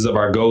sacrifices of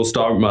our Gold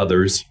Star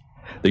mothers,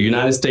 the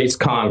United States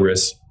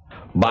Congress,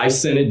 by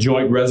Senate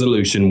Joint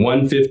Resolution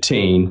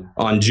 115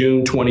 on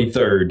June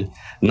 23rd,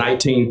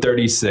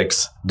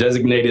 1936,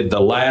 designated the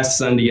last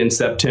Sunday in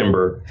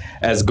September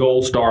as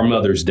Gold Star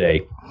Mother's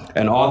Day,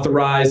 and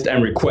authorized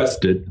and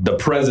requested the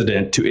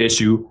President to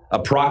issue a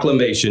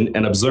proclamation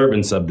in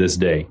observance of this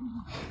day.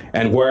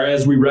 And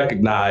whereas we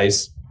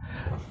recognize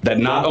that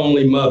not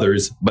only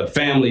mothers, but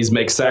families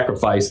make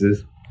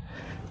sacrifices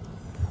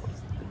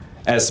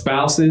as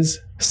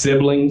spouses,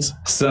 siblings,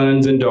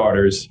 sons, and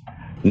daughters,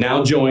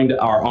 now joined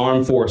our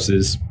armed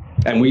forces,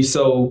 and we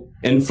so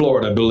in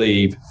Florida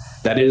believe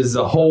that it is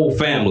the whole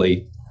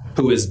family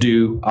who is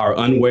due our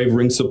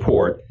unwavering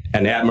support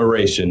and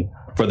admiration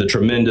for the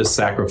tremendous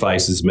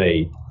sacrifices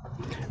made.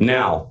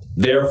 Now,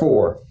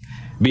 therefore,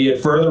 be it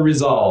further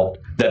resolved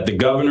that the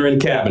Governor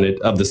and Cabinet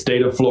of the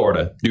state of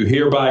Florida do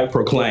hereby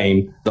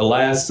proclaim the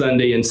last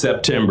Sunday in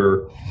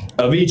September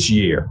of each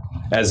year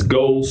as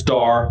Gold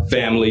Star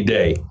Family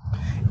Day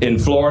in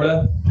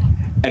Florida,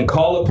 and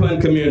call upon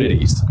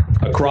communities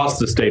across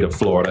the state of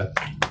Florida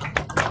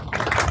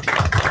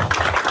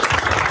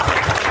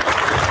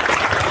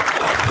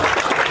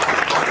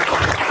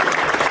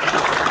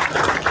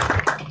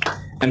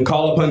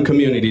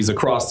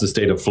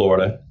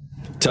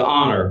to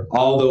honor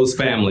all those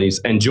families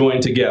and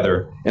join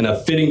together in a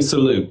fitting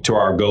salute to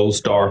our Gold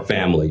Star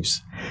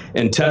families.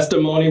 In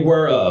testimony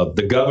whereof,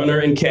 the Governor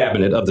and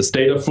Cabinet of the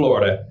state of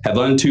Florida have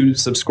unto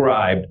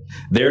subscribed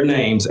their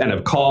names and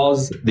have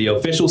caused the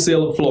official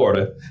seal of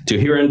Florida to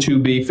hereunto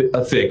be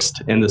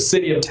affixed in the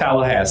city of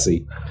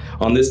Tallahassee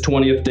on this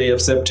 20th day of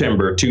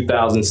September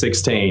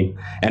 2016,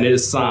 and it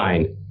is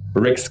signed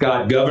Rick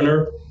Scott,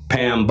 Governor,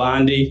 Pam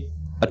Bondi,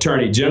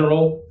 Attorney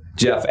General,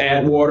 Jeff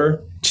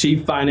Atwater,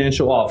 Chief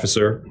Financial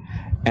Officer,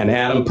 and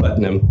Adam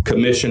Putnam,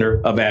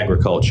 Commissioner of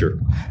Agriculture.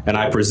 And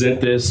I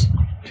present this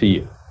to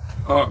you.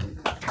 Thank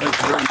you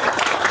very much.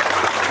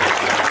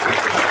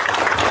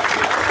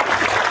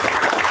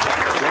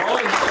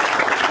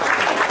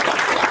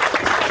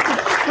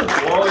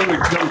 Wally, would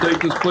you come take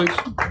this, please?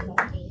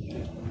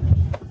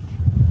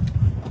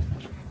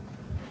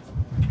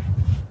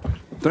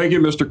 Thank you,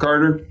 Mr.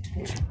 Carter.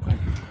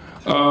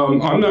 I'm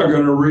not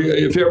going to read,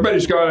 if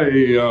everybody's got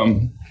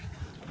a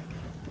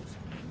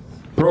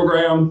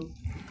program,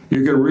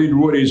 you can read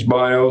Woody's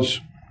bios.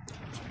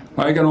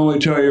 I can only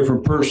tell you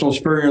from personal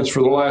experience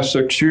for the last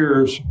 6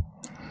 years,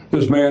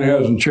 this man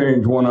hasn't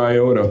changed one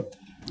iota.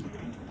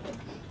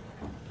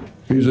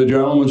 He's a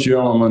gentleman's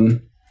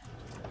gentleman,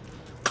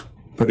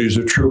 but he's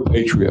a true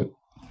patriot.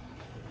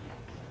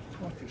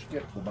 Why don't you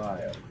skip the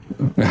bio?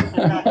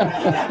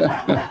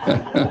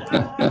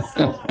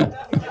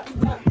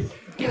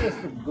 Get us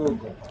from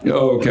Google.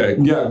 Okay,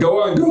 yeah,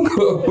 go on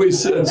Google,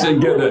 please,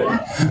 and get it.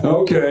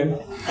 Okay.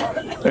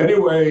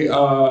 Anyway,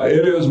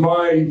 it is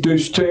my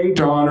distinct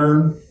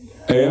honor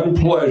and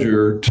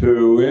pleasure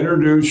to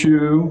introduce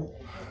you.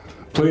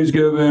 Please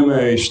give him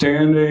a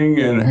standing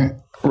and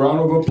round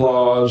of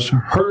applause,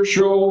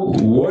 Herschel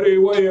Woody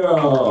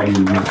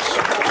Williams.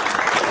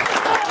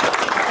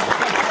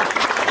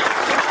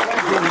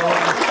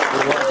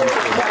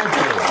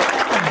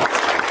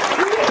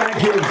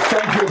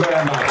 Thank you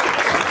very much.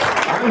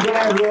 I'm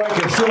glad Roy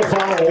can still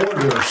follow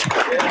orders.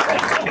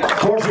 Of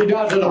course, he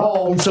does at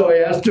home, so he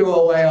has to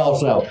away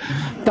also.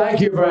 Thank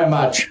you very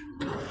much.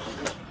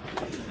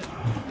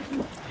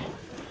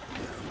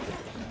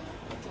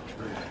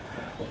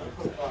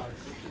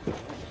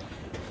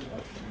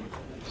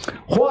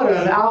 What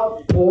an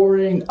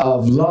outpouring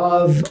of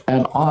love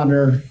and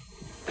honor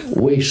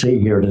we see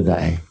here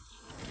today.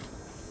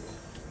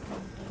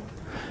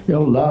 You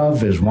know,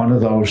 love is one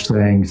of those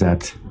things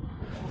that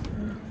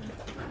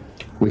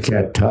we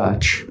can't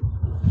touch.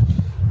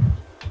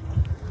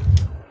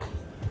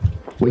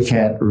 We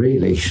can't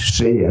really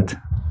see it.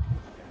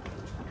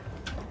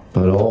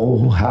 But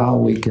oh, how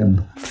we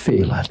can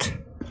feel it.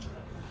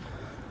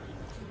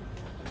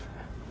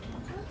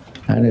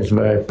 And it's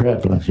very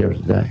prevalent here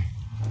today.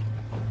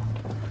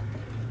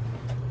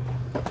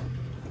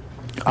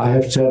 I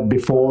have said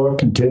before,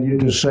 continue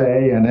to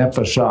say and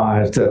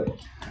emphasize that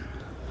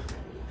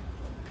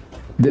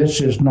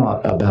this is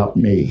not about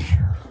me.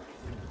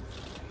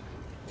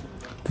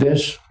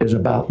 This is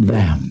about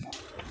them.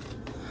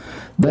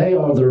 They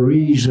are the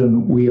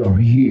reason we are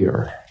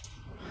here,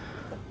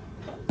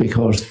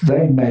 because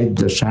they made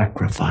the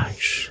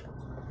sacrifice.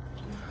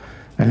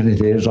 And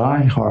it is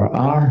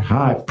our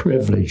high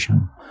privilege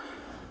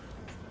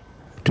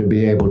to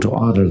be able to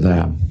honor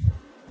them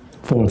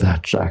for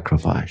that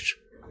sacrifice.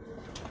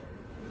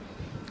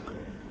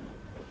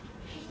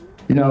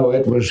 You know,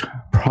 it was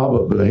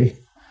probably,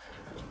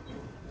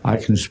 I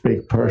can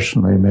speak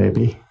personally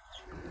maybe,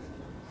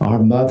 our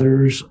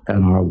mothers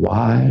and our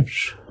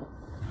wives,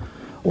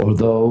 or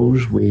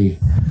those we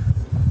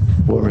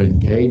were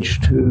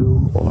engaged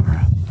to, or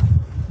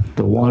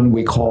the one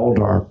we called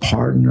our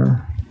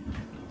partner.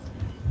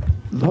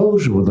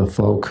 Those were the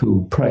folk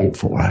who prayed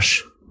for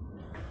us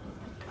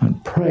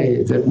and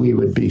prayed that we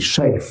would be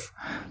safe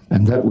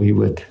and that we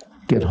would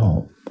get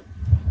home.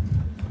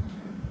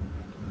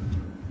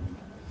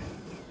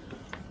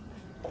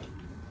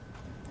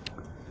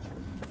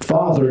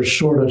 Father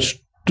sort of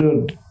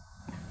stood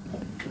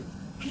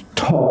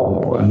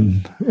tall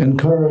and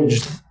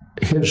encouraged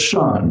his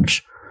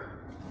sons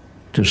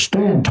to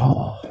stand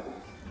tall,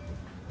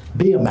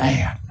 be a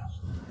man.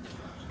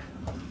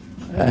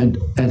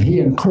 And he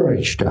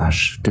encouraged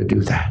us to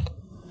do that.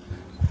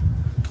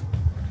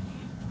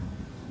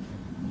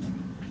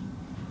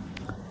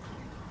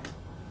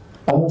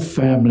 All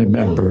family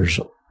members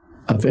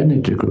of any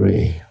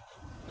degree,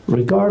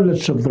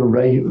 regardless of the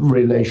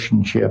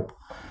relationship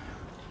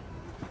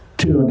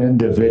to an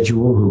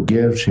individual who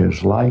gives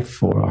his life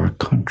for our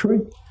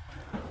country,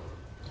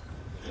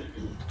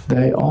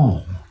 they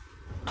all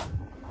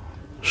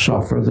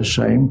suffer the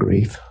same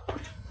grief.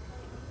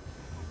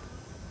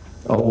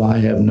 Oh, I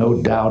have no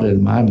doubt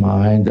in my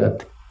mind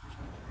that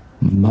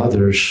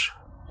mothers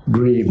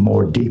grieve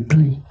more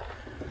deeply,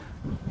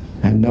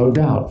 and no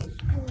doubt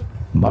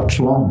much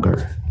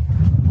longer,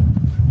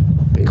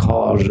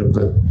 because of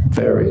the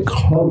very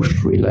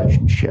close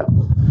relationship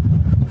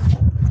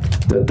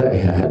that they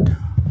had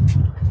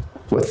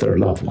with their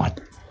loved one.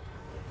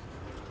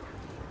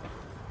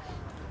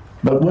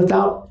 But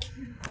without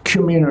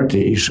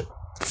communities,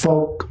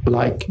 folk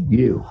like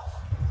you,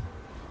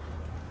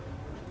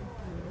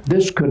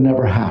 this could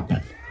never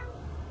happen.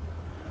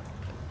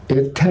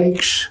 It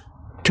takes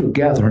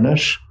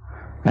togetherness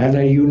and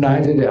a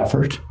united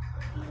effort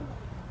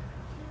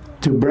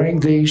to bring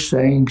these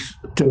things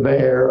to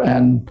bear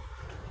and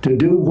to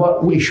do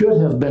what we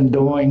should have been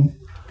doing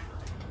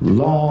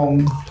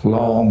long,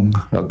 long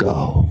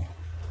ago.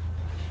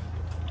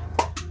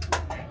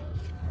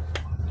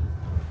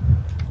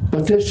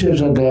 But this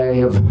is a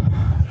day of,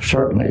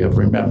 certainly of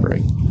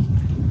remembering.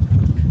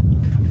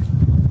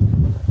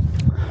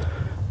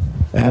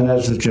 And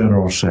as the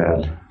general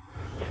said,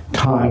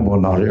 time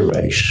will not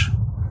erase.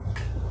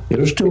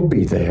 It'll still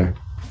be there.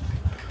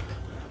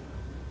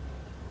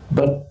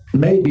 But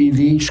maybe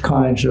these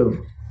kinds of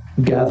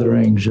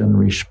gatherings and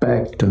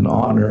respect and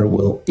honor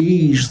will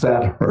ease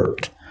that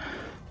hurt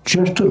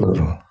just a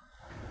little.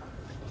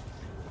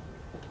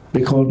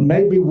 Because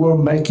maybe we're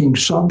making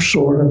some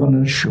sort of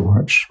an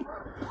assurance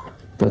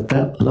that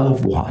that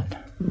loved one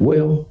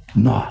will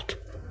not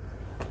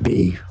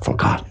be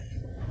forgotten.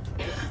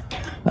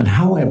 And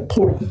how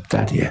important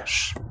that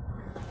is.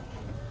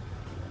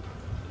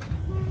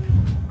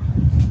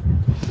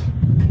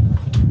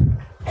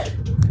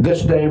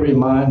 This day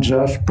reminds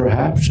us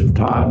perhaps of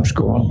times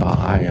gone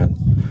by, and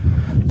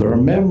there are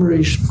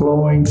memories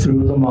flowing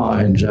through the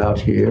minds out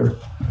here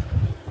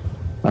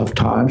of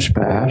times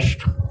past.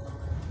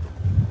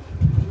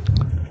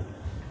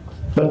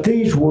 But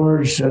these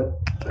words that,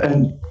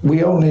 and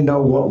we only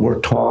know what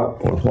we're taught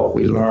or what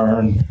we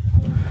learn,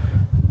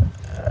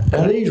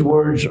 and these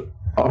words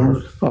are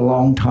a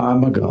long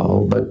time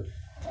ago, but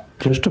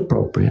just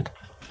appropriate.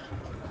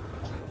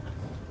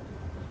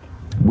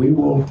 We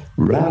will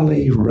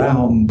rally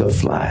round the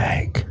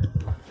flag.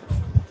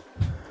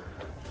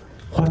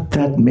 What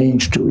that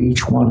means to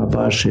each one of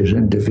us is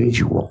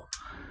individual,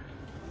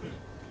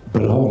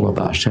 but all of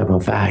us have a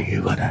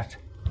value in it.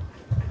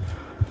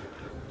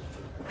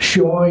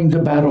 Showing the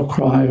battle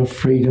cry of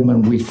freedom,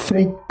 and we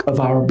think of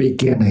our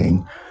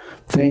beginning,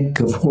 think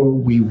of where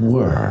we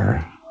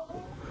were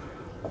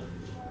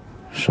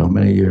so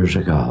many years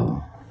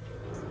ago.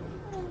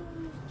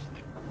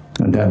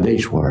 And then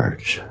these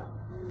words,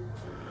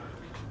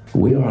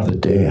 we are the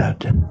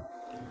dead.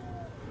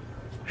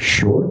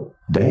 Short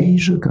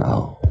days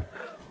ago,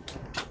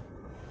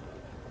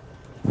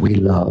 we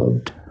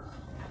loved,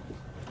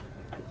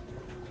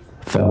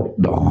 felt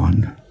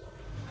dawn,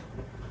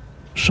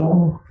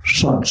 saw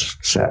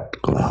sunset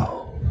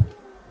glow,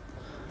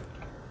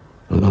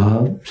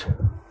 loved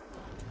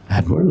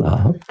and were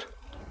loved,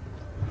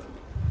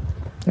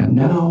 and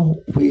now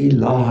we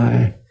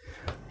lie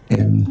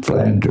in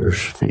Flanders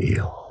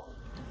Field.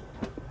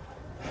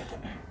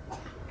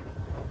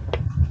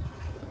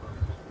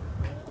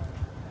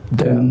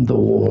 Then the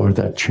war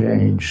that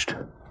changed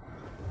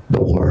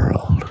the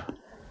world.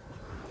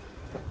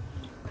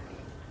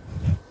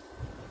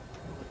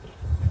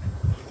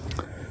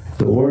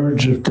 The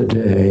words of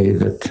today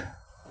that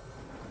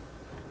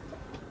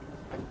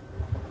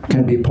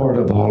can be part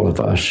of all of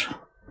us,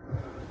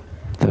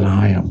 that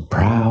I am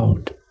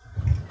proud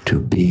to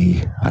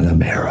be an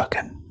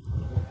American.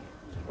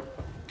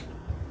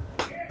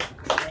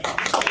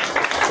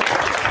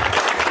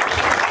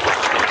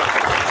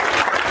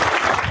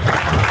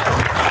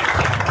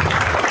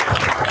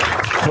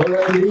 For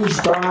at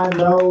least I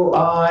know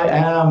I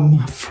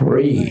am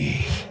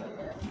free.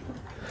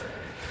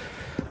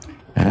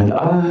 And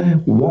I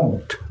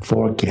won't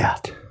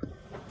forget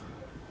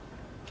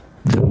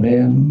the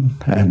men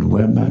and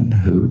women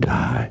who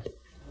died,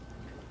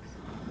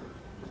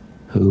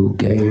 who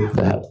gave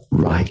that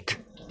right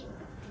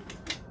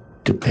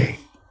to be.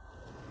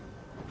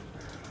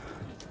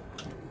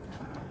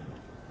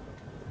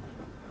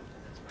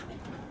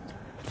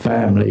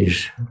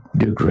 Families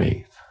do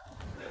grieve.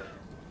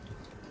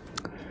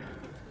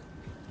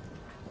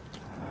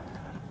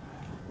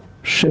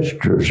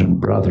 Sisters and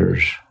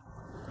brothers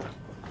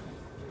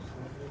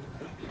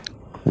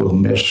will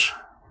miss,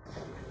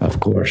 of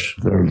course,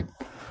 their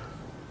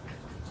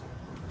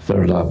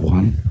loved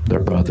one,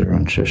 their brother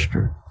and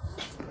sister.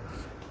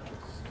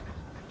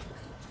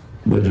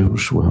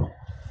 Widows will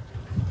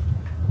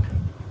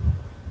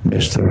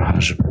miss their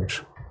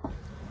husbands.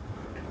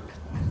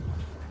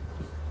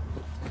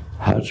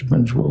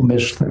 Husbands will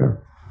miss their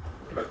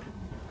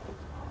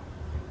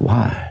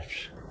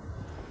wives.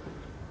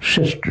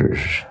 Sisters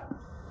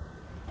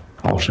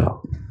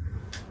also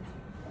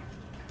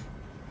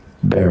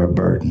bear a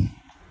burden.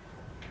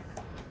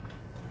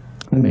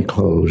 Let me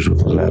close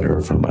with a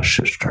letter from a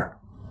sister.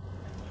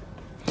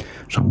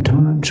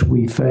 Sometimes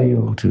we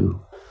fail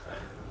to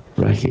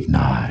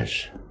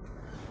recognize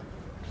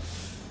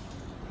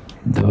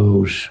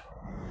those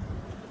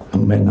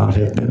who may not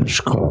have been as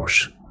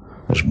close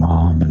as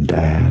mom and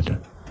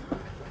dad,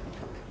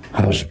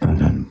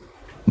 husband and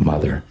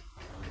mother.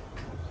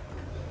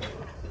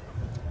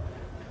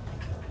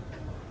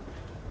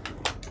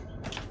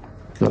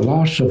 The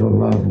loss of a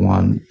loved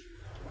one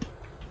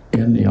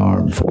in the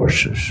armed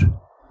forces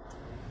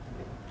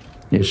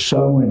is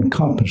so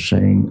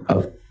encompassing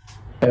of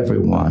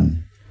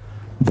everyone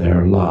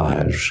their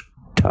lives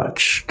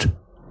touched.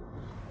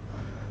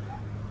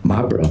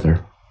 My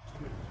brother,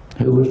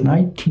 who was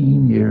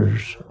 19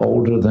 years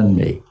older than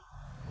me,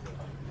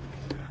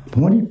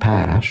 when he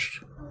passed,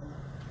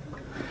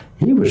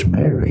 he was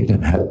married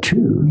and had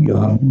 2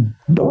 young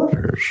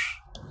daughters.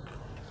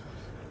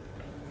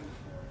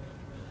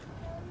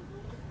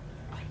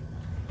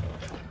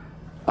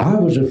 I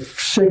was a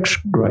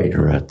 6th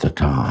grader at the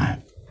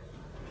time.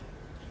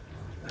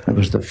 It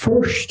was the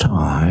first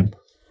time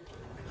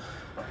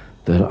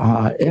that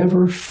I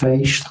ever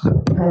faced the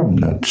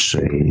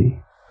permanency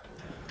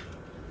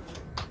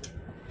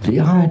the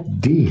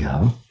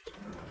idea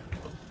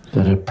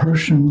that a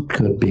person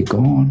could be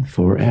gone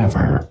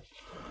forever,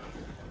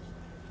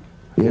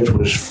 it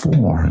was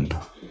foreign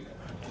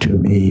to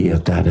me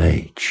at that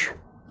age.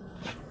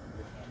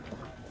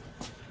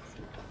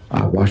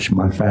 I watched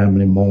my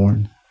family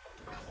mourn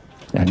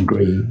and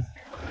grieve,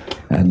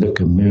 and the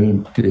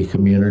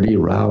community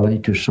rally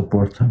to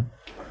support them.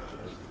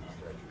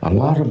 A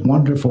lot of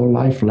wonderful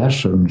life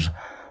lessons,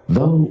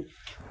 though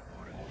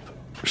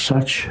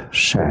such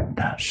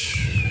sadness.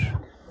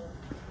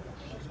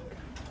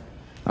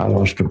 I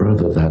lost a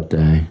brother that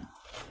day,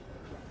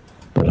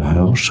 but I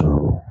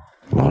also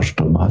lost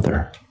a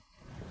mother.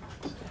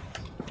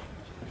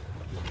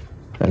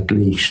 At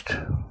least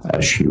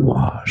as she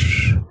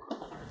was.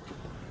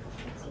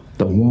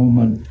 The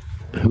woman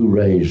who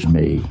raised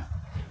me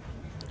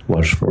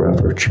was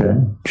forever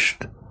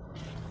changed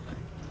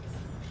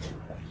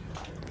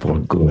for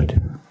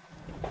good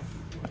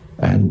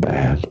and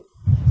bad.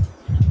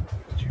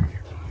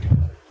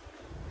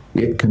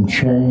 It can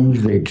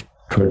change the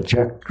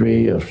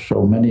trajectory of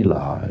so many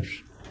lives,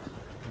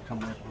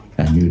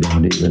 and you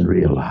don't even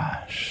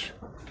realize.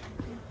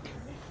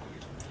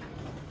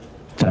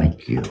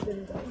 Thank you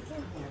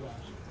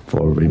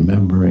for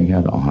remembering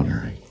and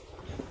honoring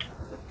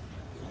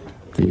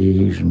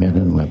these men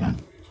and women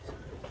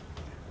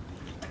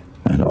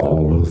and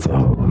all of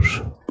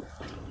those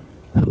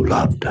who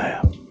loved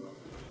them.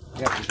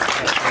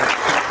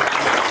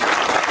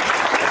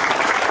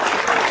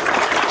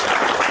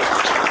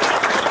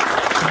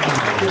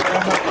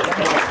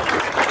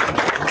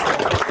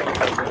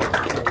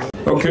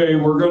 Okay,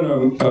 we're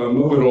going to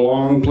move it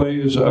along,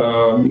 please.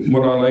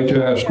 What I'd like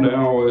to ask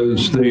now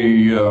is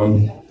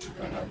the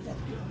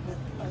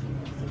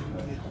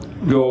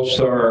Gold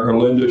Star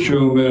Linda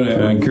Schumann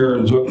and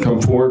Karen Zook come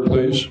forward,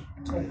 please,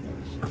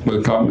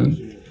 with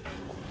comments.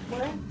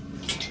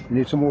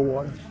 Need some more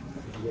water?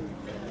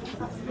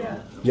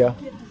 Yeah.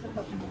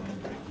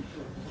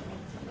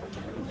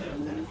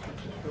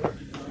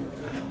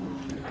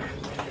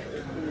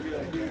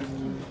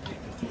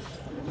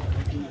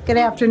 Good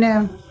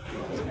afternoon.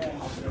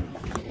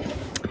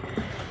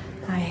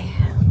 Hi.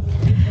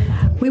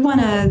 We want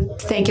to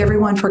thank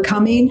everyone for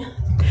coming.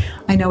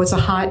 I know it's a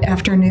hot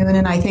afternoon,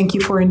 and I thank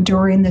you for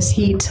enduring this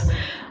heat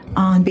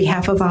on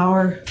behalf of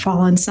our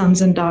fallen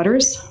sons and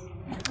daughters.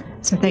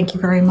 So thank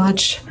you very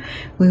much.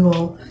 We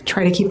will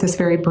try to keep this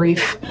very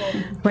brief.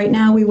 Right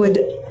now, we would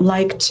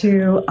like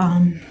to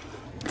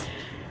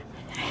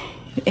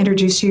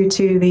introduce you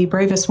to the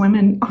bravest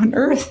women on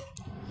earth,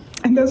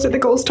 and those are the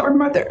Gold Star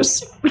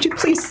mothers. Would you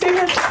please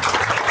stand?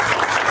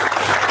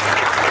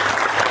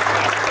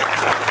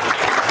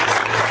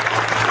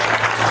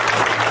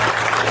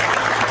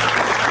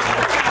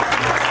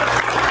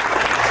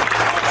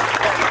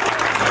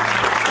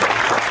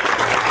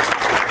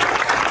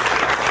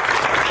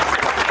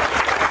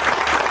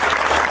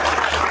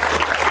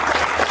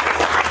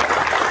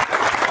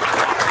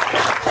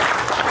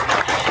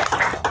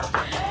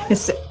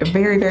 It's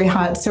very, very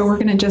hot, so we're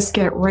going to just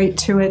get right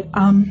to it.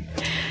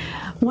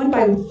 One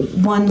by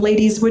one,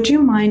 ladies, would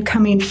you mind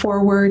coming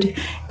forward?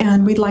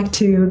 And we'd like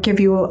to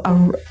give you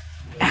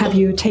have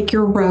you take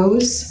your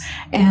rose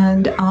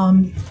and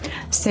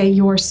say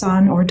your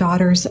son or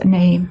daughter's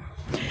name,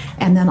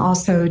 and then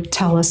also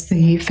tell us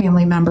the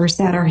family members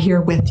that are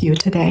here with you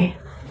today.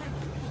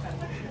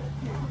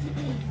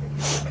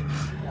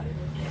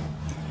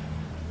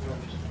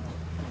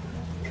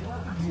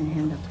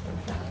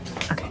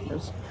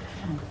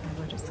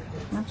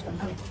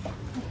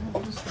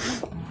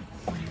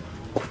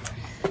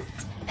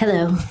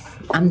 Hello,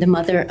 I'm the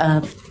mother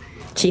of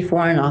Chief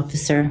Warrant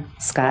Officer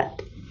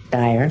Scott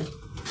Dyer.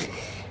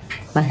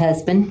 My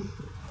husband,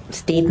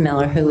 Steve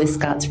Miller, who is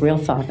Scott's real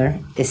father,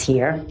 is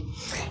here.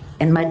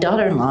 And my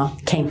daughter-in-law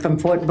came from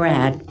Fort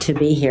Bragg to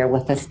be here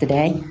with us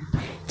today,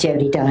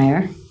 Jody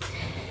Dyer,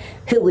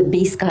 who would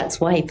be Scott's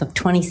wife of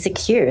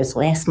 26 years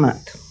last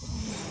month.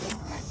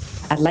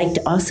 I'd like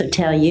to also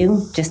tell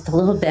you just a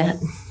little bit.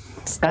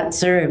 Scott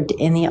served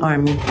in the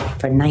Army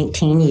for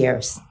 19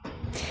 years.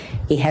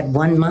 He had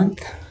 1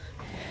 month,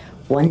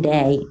 1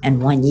 day,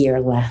 and 1 year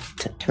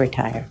left to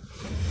retire.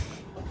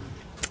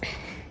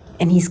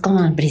 And he's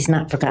gone, but he's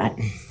not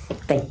forgotten.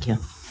 Thank you.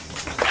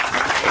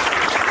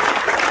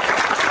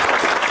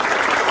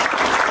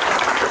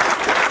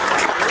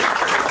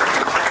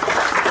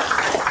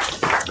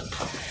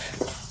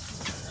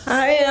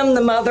 I am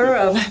the mother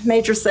of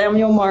Major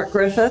Samuel Mark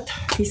Griffith.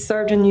 He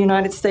served in the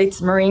United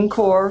States Marine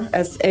Corps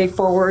as a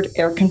forward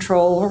air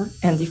controller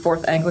in the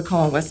 4th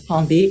Anglican in West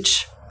Palm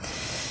Beach.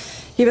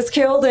 He was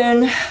killed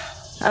in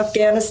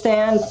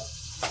Afghanistan,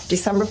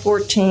 December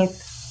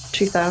 14th,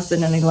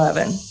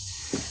 2011.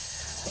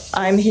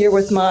 I'm here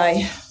with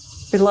my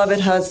beloved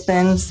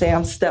husband,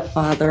 Sam's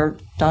stepfather,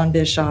 Don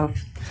Bischoff,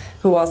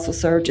 who also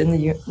served in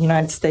the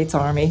United States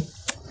Army.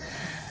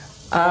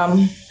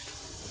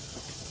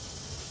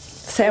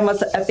 Sam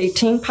was an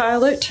F-18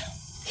 pilot.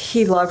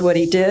 He loved what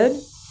he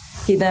did.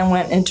 He then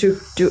went into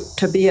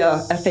to be a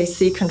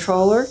FAC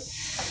controller.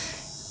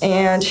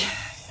 And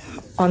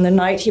on the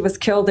night he was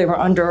killed, they were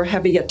under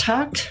heavy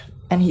attack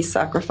and he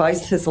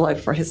sacrificed his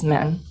life for his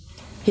men.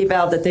 He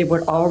vowed that they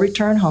would all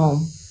return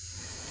home,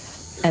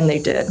 and they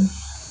did.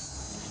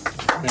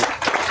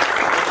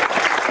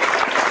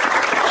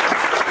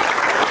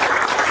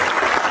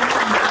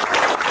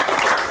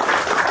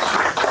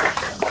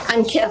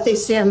 I'm Kathy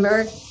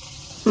Sandberg.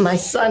 My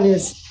son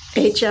is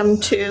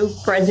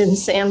HM2, Brendan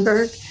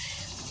Sandberg.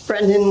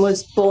 Brendan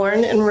was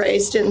born and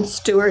raised in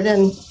Stewart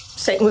and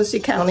St. Lucie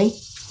County.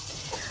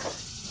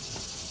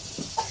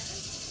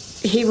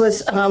 He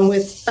was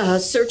with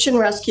Search and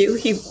Rescue.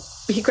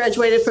 He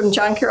graduated from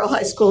John Carroll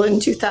High School in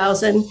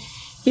 2000.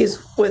 He's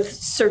with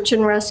Search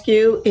and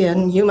Rescue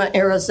in Yuma,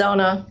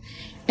 Arizona.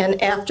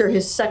 And after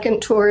his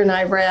second tour in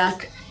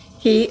Iraq,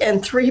 he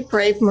and 3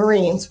 brave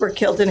Marines were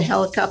killed in a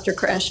helicopter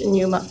crash in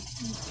Yuma.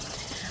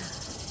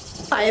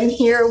 I am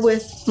here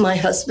with my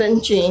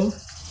husband, Gene,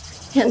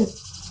 and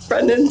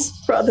Brendan's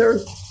brother,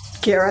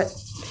 Garrett.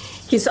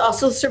 He's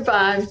also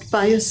survived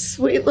by a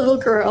sweet little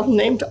girl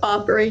named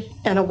Aubrey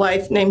and a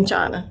wife named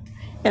Jonna,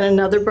 and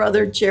another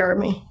brother,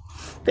 Jeremy.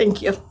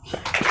 Thank you.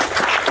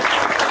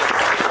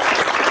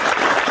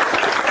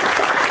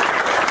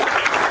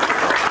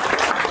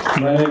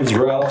 My name is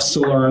Ralph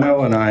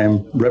Salerno, and I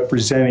am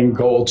representing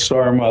Gold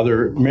Star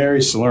mother,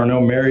 Mary Salerno.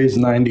 Mary's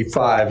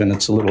 95, and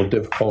it's a little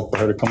difficult for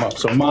her to come up.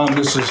 So, Mom,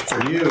 this is for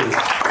you.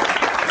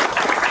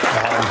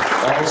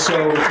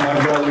 Also, my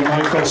brother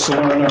Michael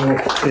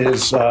Salerno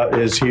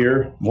is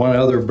here. One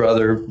other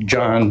brother,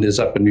 John, is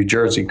up in New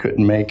Jersey,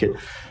 couldn't make it.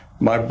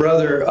 My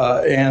brother,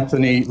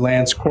 Anthony,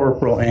 Lance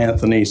Corporal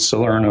Anthony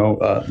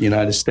Salerno,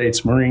 United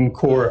States Marine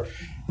Corps,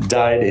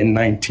 died in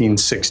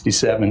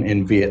 1967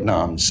 in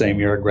Vietnam, the same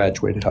year I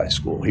graduated high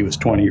school. He was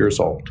 20 years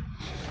old.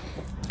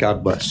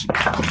 God bless.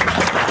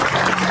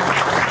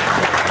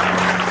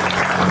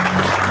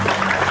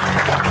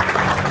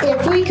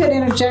 If we could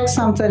interject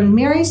something,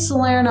 Mary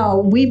Salerno,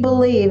 we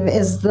believe,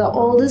 is the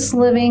oldest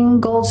living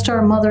Gold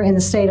Star mother in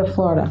the state of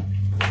Florida.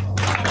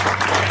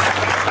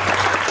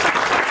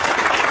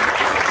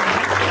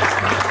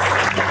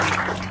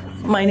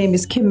 My name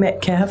is Kim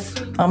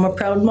Metcalf. I'm a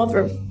proud mother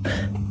of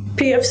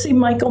PFC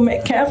Michael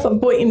Metcalf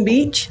of Boynton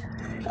Beach.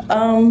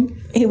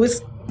 He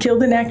was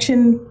killed in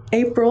action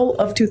April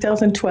of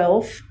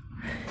 2012.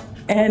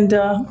 And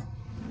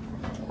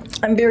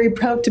I'm very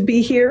proud to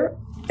be here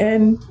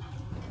and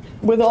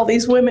with all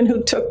these women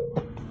who took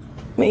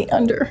me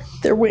under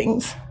their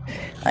wings.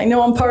 I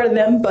know I'm part of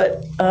them,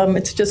 but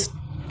it's just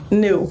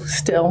new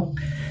still.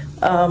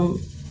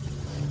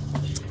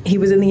 He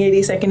was in the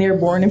 82nd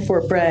Airborne in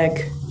Fort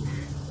Bragg.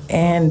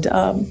 And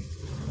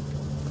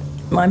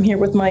I'm here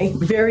with my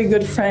very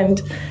good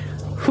friend,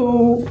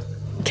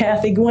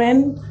 Kathy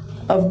Gwen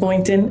of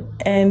Boynton,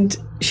 and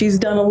she's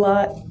done a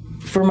lot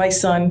for my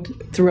son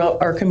throughout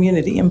our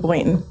community in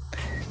Boynton.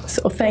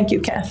 So thank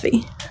you,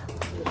 Kathy.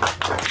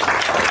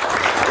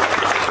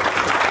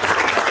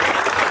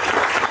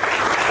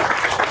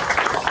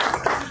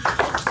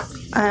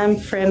 I'm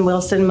Fran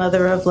Wilson,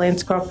 mother of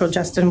Lance Corporal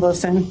Justin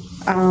Wilson.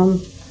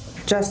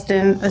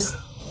 Justin,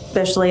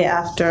 especially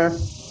after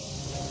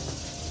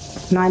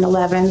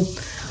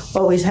 9/11,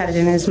 always had it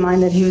in his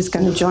mind that he was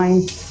going to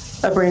join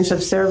a branch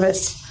of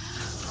service.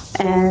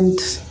 And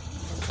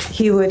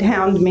he would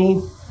hound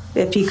me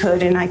if he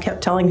could, and I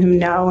kept telling him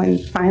no, and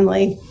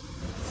finally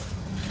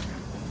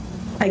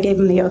I gave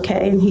him the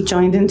okay, and he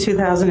joined in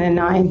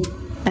 2009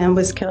 and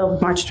was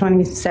killed March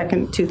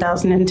 22nd,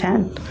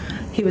 2010.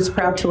 He was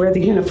proud to wear the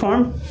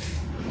uniform,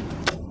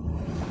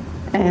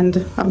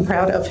 and I'm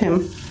proud of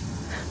him.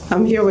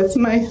 I'm here with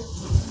my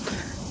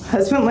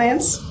husband,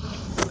 Lance,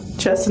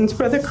 Justin's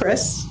brother,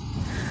 Chris,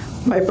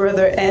 my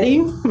brother,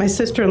 Eddie, my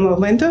sister-in-law,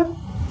 Linda,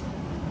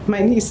 my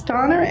niece,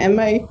 Donna, and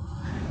my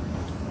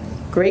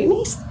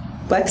great-niece,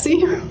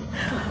 Lexi.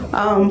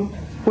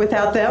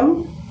 Without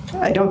them,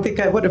 I don't think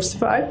I would have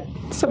survived.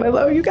 So I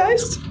love you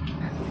guys,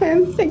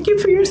 and thank you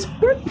for your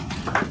support.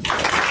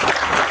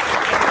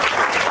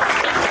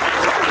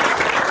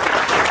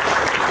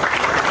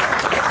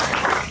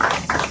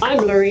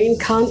 I'm Lorraine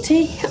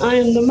Conti. I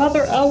am the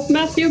mother of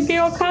Matthew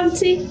Gale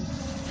Conti.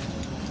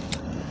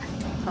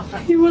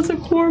 He was a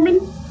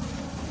corpsman.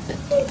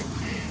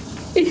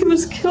 He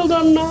was killed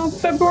on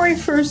February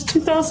 1st,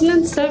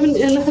 2007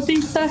 in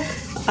Haditha,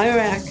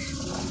 Iraq.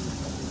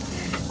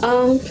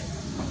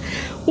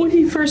 When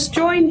he first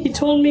joined, he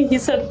told me, he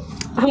said,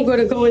 "I'm going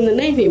to go in the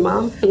Navy,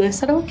 Mom." And I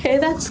said, "Okay,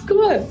 that's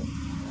good."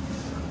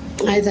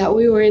 I thought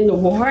we were in the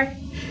war.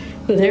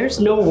 There's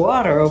no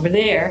water over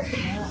there.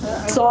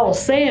 It's all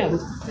sand.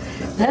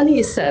 Then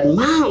he said,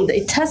 "Mom,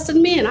 they tested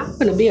me and I'm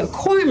going to be a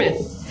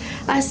corpsman."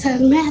 I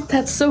said, "Matt,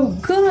 that's so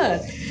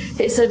good."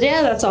 He said,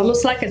 "Yeah, that's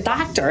almost like a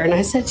doctor." And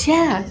I said,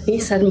 "Yeah." He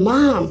said,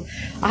 "Mom,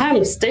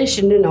 I'm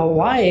stationed in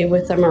Hawaii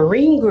with a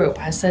Marine group."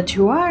 I said,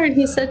 "You are?" And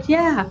he said,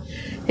 "Yeah."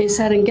 He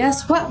said, "And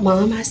guess what,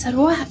 Mom?" I said,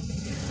 "What?"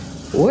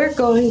 "We're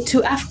going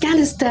to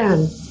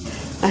Afghanistan."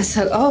 I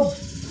said, "Oh,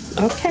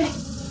 okay."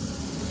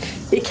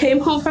 He came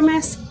home from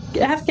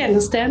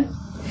Afghanistan,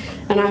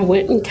 and I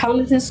went and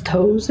counted his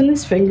toes and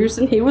his fingers,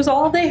 and he was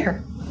all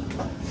there.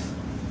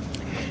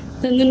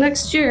 Then the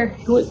next year,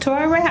 he went to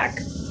Iraq.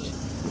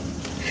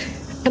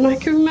 And I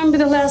can remember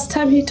the last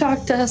time he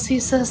talked to us, he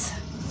says,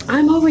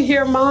 "I'm over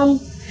here, Mom.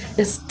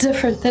 It's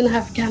different than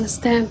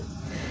Afghanistan."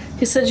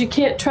 He said, "You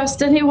can't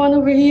trust anyone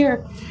over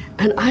here.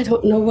 And I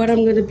don't know what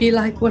I'm going to be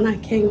like when I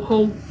came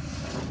home."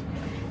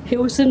 It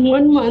was in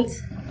 1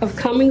 month of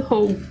coming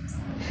home,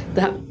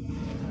 that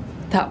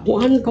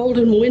one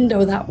golden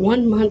window, that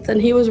 1 month,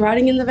 and he was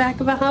riding in the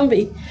back of a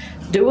Humvee,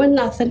 doing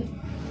nothing,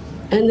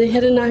 and they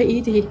hit an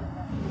IED,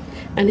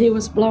 and he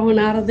was blown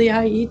out of the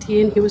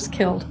IED and he was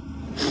killed.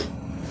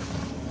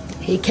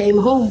 He came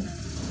home,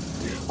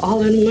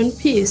 all in one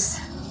piece,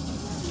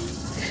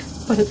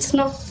 but it's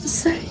not the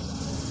same.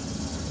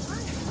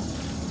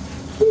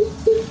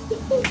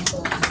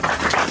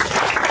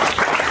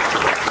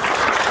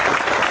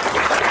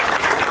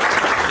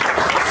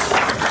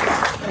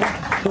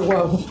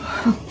 Whoa.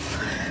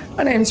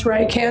 My name's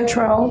Ray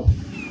Cantrell.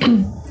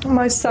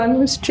 My son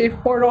was Chief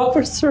Warrant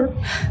Officer,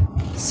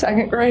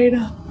 2nd grade,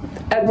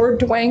 Edward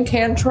Dwayne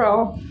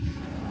Cantrell.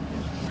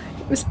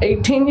 He was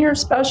 18-year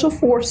Special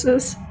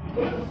Forces.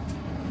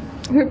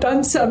 We've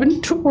done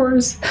 7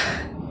 tours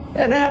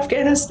in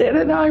Afghanistan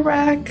and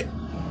Iraq.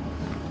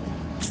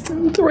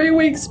 3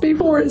 weeks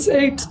before his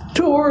 8th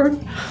tour,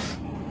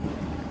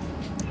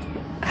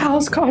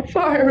 house caught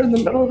fire in the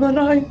middle of the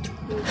night.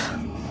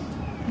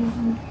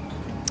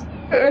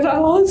 And I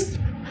lost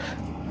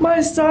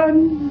my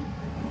son,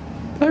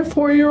 my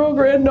 4-year-old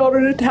granddaughter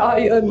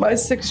Natalia, and my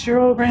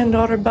 6-year-old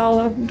granddaughter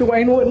Bella.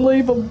 Dwayne wouldn't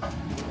leave him.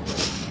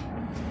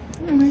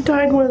 And we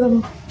died with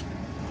him.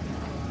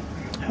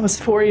 That was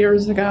 4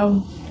 years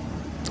ago.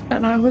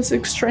 And I was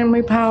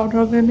extremely proud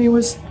of him. He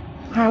was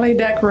highly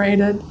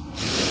decorated.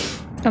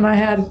 And I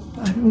had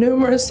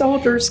numerous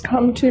soldiers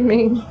come to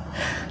me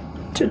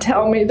to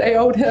tell me they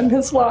owed him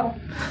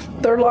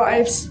their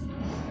lives.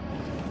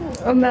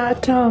 And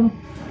that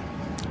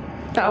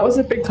was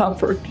a big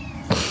comfort.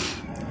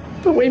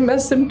 But we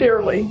miss him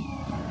dearly.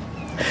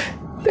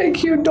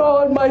 Thank you,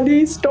 Dawn, my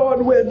niece,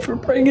 Dawn Witt, for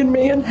bringing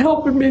me and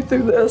helping me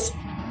through this.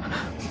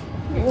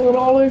 And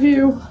all of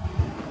you.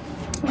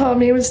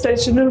 He was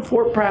stationed in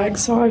Fort Bragg,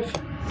 so I've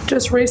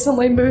just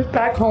recently moved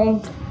back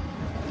home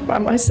by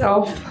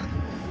myself.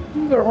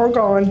 They're all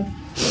gone.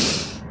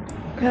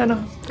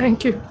 And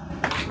thank you.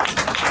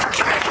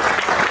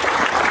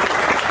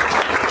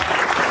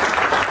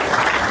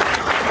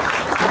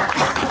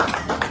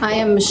 I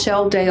am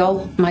Michelle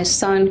Dale. My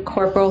son,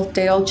 Corporal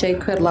Dale J.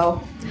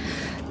 Kudlow,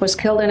 was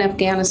killed in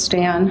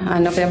Afghanistan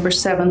on November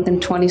 7th in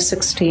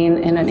 2016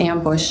 in an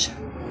ambush.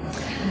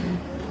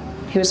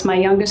 He was my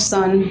youngest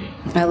son.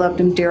 I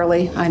loved him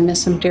dearly. I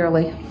miss him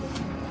dearly.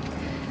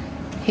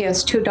 He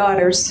has 2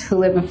 daughters who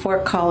live in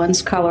Fort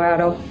Collins,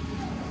 Colorado.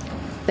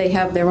 They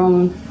have their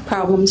own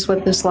problems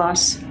with this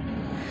loss.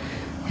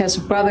 He has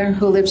a brother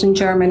who lives in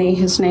Germany.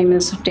 His name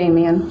is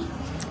Damien.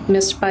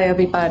 Missed by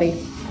everybody.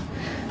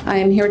 I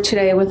am here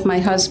today with my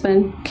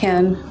husband,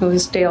 Ken, who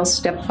is Dale's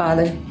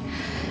stepfather.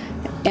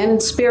 And in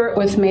spirit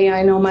with me,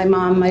 I know my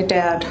mom, my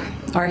dad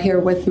are here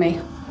with me,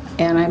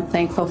 and I'm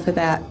thankful for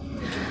that.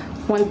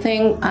 One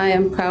thing I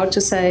am proud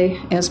to say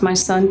is my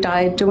son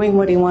died doing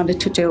what he wanted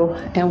to do,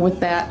 and with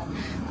that,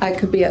 I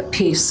could be at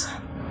peace.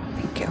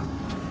 Thank you.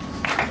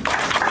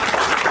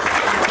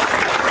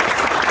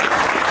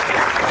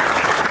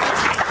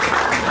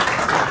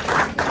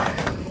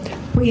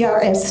 We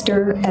are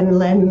Esther and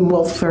Len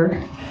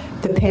Wolfer,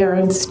 the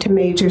parents to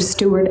Major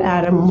Stuart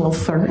Adam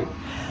Wolfer,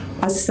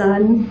 a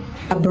son,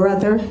 a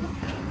brother,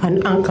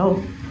 an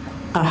uncle,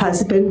 a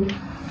husband,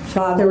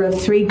 father of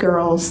 3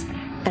 girls,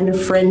 and a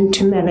friend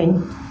to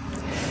many.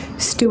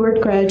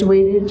 Stuart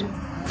graduated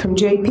from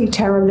J.P.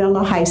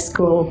 Taravella High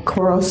School,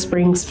 Coral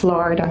Springs,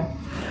 Florida,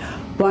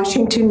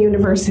 Washington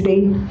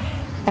University,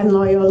 and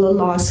Loyola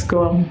Law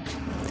School.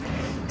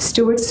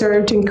 Stuart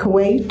served in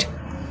Kuwait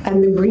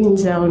and the Green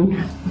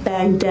Zone,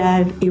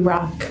 Baghdad,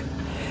 Iraq.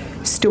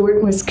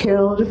 Stuart was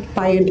killed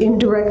by an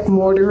indirect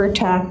mortar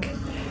attack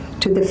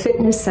to the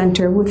fitness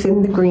center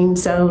within the Green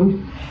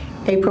Zone,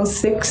 April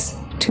 6,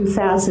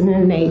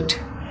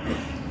 2008.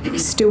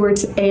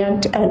 Stuart's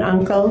aunt and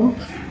uncle,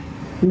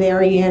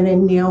 Mary Ann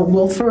and Neil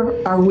Wolfer,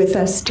 are with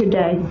us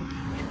today.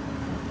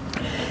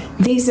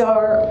 These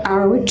are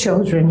our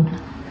children.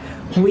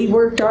 We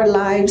worked our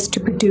lives to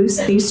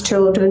produce these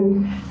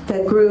children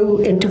that grew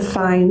into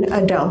fine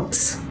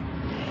adults.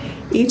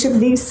 Each of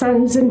these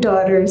sons and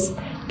daughters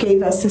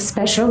gave us a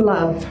special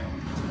love.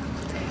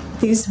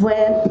 These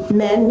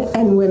men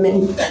and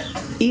women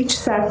each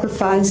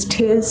sacrificed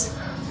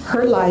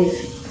her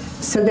life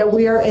so that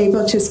we are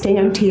able to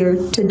stand here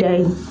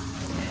today,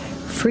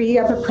 free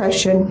of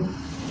oppression,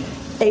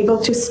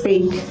 able to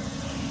speak,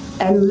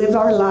 and live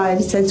our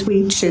lives as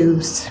we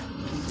choose.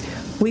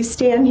 We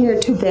stand here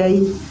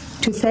today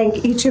to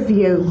thank each of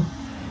you,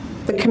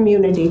 the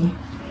community,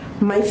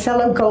 my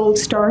fellow Gold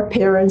Star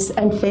parents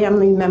and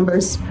family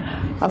members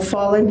of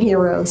fallen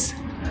heroes,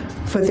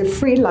 for the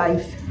free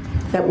life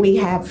that we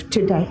have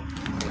today.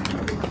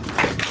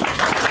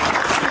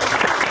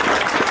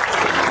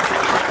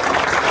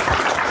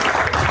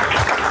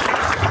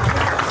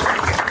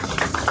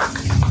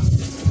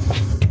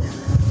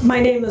 My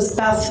name is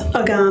Beth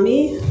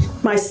Agami.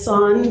 My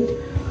son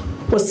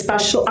was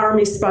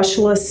Army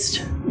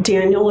Specialist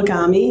Daniel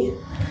Agami.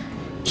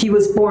 He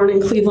was born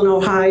in Cleveland,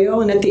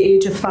 Ohio, and at the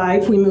age of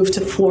 5, we moved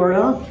to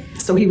Florida.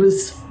 So he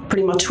was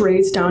pretty much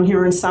raised down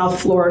here in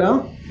South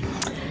Florida.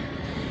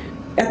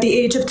 At the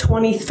age of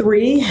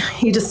 23,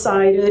 he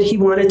decided he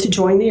wanted to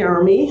join the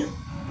Army.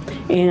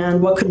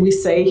 And what could we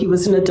say? He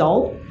was an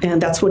adult,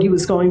 and that's what he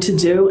was going to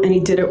do, and he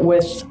did it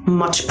with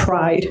much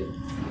pride.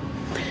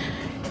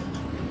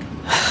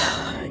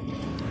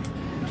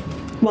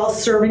 While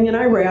serving in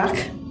Iraq,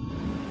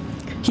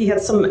 he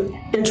had some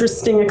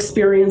interesting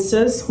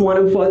experiences, one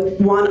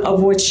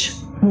of which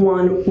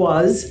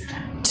was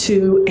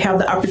to have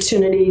the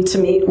opportunity to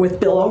meet with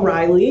Bill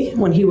O'Reilly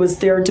when he was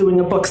there doing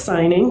a book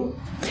signing.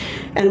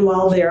 And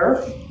while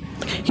there,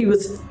 he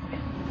was,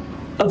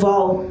 of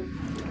all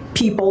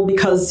people,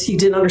 because he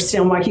didn't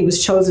understand why he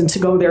was chosen to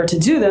go there to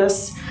do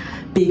this,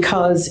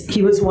 because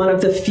he was one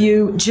of the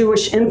few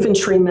Jewish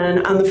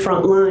infantrymen on the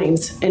front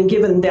lines, and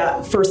given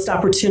that first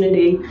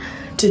opportunity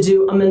to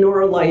do a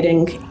menorah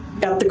lighting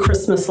at the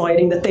Christmas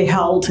lighting that they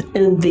held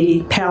in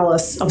the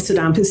palace of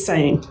Saddam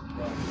Hussein.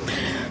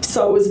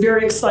 So it was a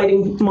very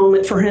exciting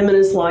moment for him in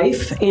his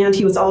life, and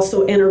he was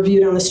also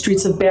interviewed on the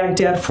streets of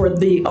Baghdad for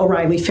the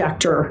O'Reilly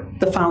Factor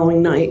the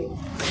following night.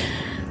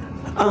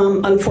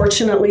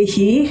 Unfortunately,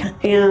 he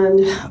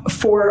and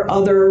 4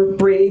 other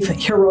brave,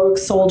 heroic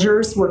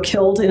soldiers were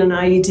killed in an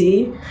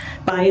IED,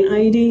 by an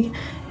IED,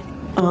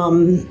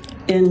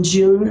 in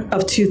June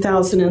of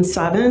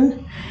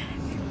 2007.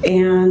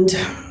 And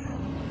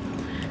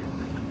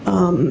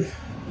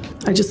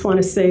I just want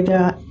to say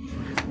that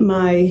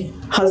my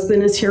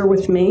husband is here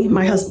with me,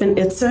 my husband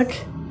Itzik,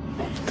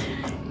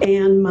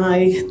 and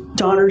my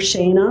daughter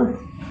Shayna,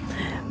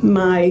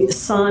 my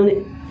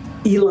son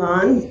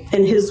Elon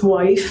and his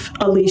wife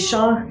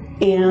Alicia,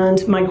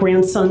 and my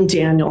grandson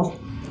Daniel.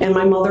 And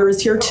my mother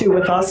is here too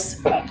with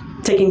us,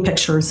 taking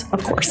pictures,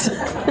 of course.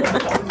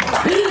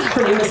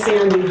 Her name is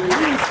Sandy.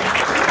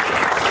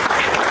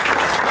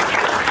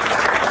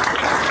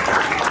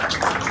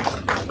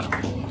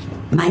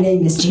 My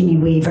name is Jeannie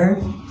Weaver.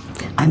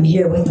 I'm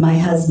here with my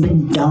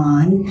husband,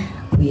 Don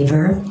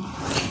Weaver.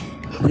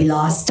 We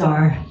lost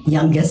our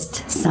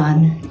youngest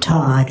son,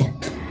 Todd.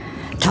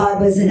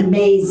 Todd was an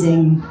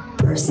amazing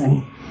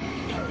person.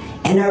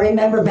 And I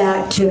remember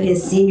back to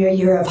his senior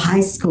year of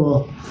high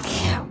school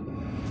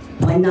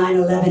when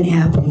 9/11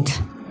 happened.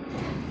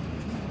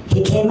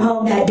 He came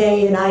home that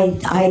day and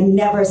I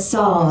never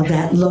saw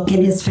that look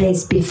in his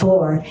face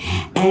before,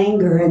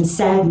 anger and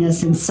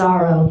sadness and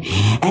sorrow.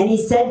 And he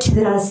said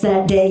to us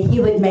that day he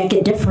would make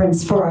a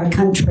difference for our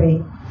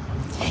country.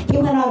 He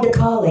went on to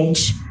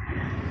college,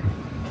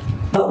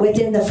 but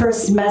within the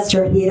first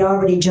semester he had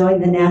already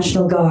joined the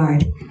National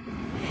Guard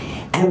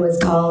and was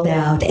called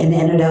out and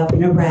ended up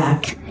in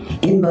Iraq,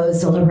 in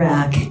Mosul,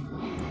 Iraq.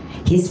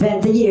 He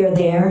spent the year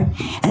there,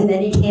 and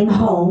then he came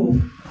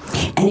home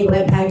and he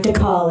went back to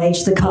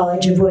college, the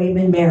College of William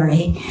and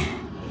Mary.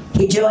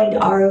 He joined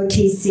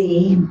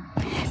ROTC,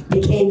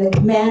 became the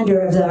commander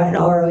of the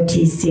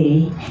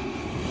ROTC.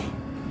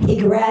 He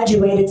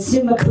graduated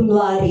summa cum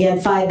laude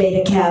and Phi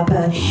Beta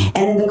Kappa,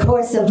 and in the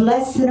course of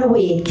less than a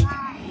week,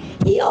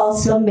 he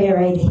also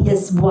married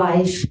his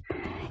wife,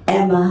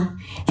 Emma,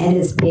 and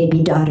his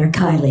baby daughter,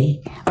 Kylie.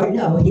 Or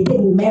no, he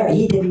didn't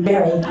marry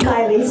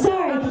Kylie,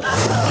 sorry.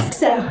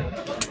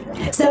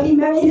 So he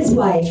married his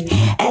wife,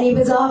 and he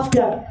was off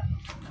to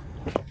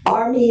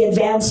Army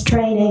Advanced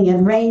Training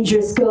and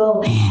Ranger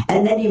School,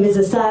 and then he was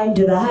assigned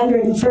to the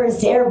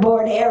 101st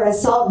Airborne Air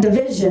Assault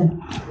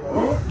Division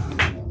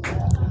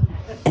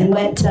and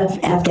went to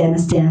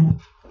Afghanistan.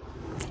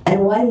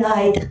 And one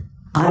night,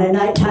 on a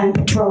nighttime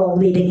patrol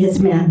leading his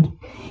men,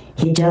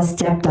 he just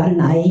stepped on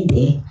an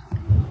IED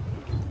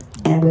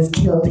and was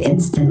killed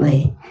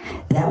instantly.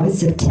 That was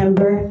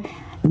September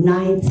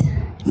 9th,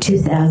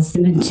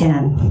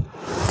 2010.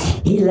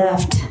 He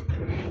left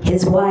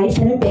his wife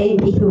and a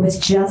baby who was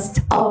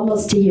just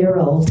almost a year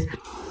old,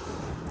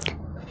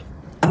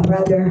 a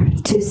brother,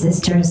 2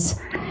 sisters,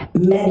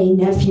 many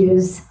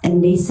nephews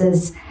and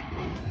nieces,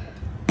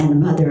 and a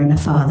mother and a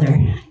father.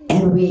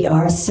 And we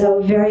are so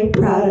very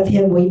proud of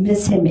him. We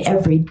miss him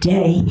every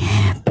day,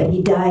 but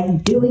he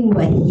died doing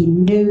what he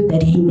knew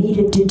that he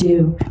needed to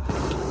do.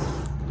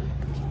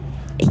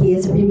 He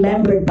is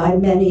remembered by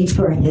many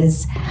for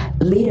his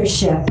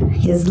leadership,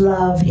 his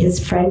love, his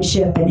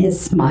friendship, and his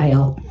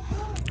smile.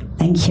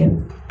 Thank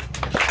you.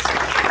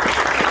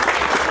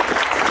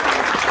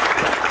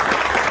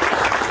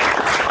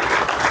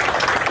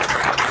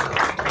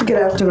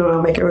 Good afternoon.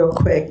 I'll make it real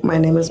quick. My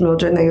name is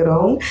Mildred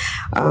Negron.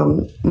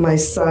 My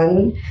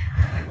son,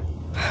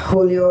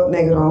 Julio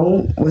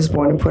Negron, was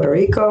born in Puerto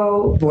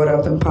Rico, brought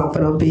up in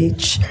Pompano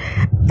Beach,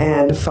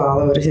 and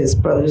followed his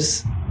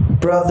brother's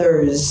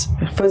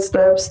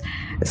footsteps.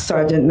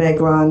 Sergeant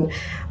Negron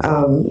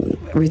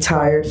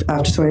retired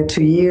after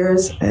 22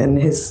 years,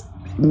 and his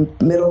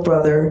middle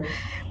brother,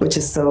 which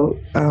is still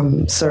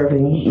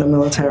serving the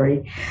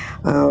military,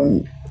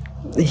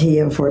 he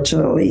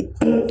unfortunately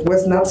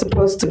was not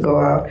supposed to go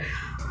out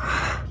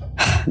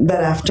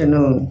that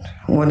afternoon,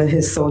 one of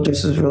his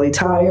soldiers was really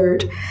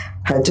tired,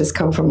 had just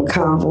come from a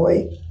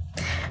convoy,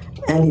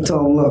 and he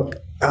told him, look,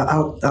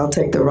 I'll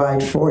take the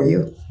ride for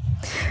you.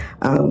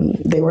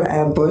 They were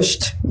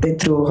ambushed. They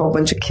threw a whole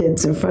bunch of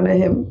kids in front of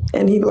him,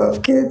 and he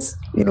loved kids.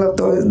 He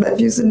loved all his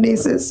nephews and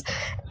nieces,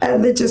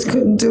 and they just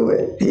couldn't do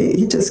it.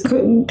 He just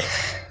couldn't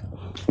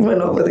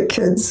run over the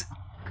kids.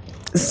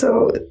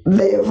 So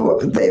they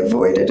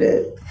avoided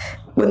it.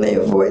 When they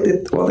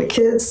avoided all the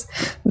kids,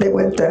 they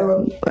went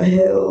down a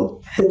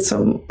hill, hit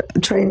some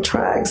train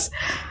tracks,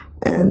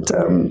 and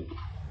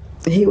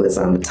he was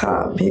on the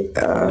top.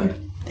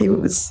 He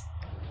was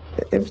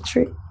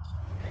infantry,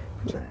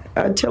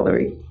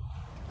 artillery.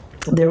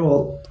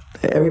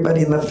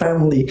 Everybody in the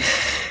family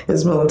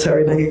is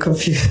military, and I get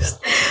confused.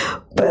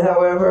 But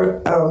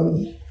however,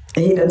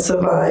 he didn't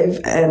survive,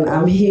 and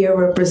I'm here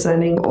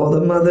representing all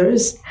the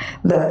mothers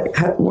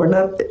that were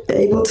not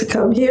able to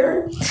come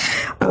here.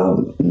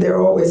 They're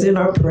always in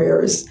our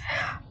prayers,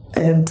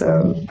 and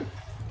the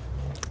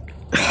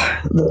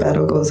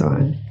battle goes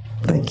on.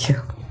 Thank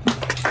you.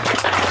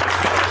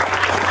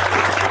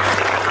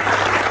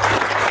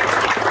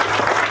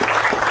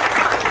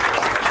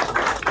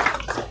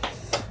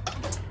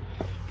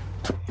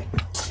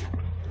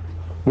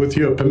 With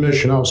your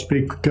permission, I'll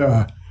speak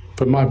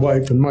for my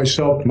wife and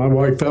myself, my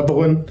wife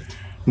Evelyn.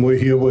 And we're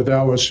here with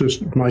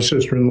my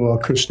sister-in-law,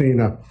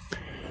 Christina.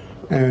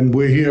 And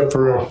we're here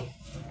for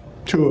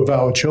two of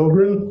our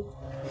children.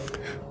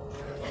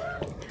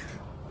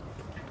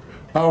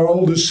 Our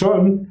oldest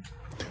son,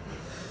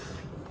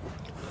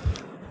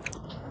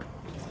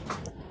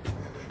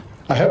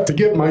 I have to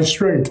get my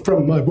strength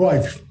from my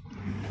wife.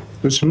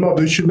 This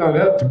mother should not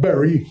have to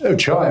bury a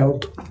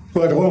child,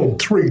 let alone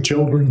 3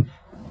 children.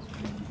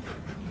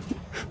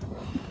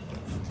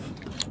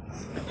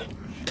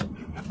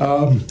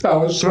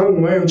 Our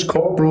son, Lance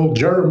Corporal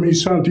Jeremy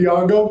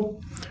Santiago,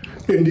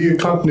 India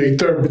Company,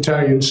 3rd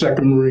Battalion,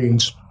 2nd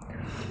Marines.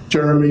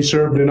 Jeremy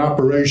served in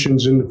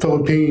operations in the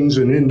Philippines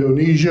and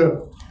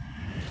Indonesia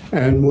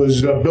and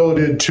was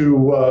billeted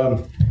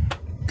to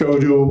go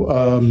to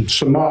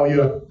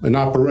Somalia, an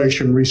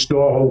Operation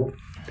Restore Hope,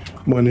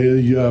 when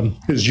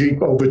his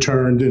Jeep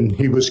overturned and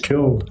he was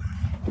killed.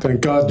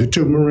 Thank God the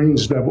 2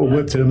 Marines that were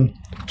with him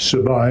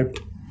survived.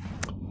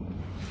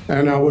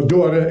 And our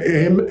daughter,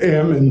 Em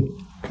and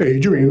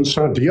Adrian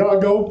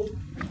Santiago,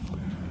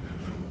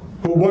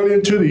 who went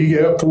into the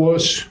Air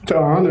Force to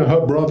honor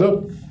her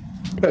brother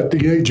at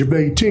the age of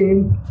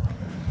 18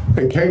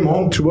 and came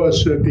home to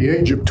us at the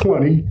age of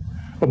 20,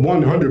 a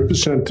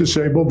 100%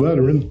 disabled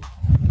veteran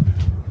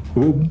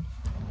who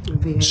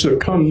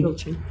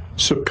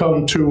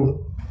succumbed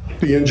to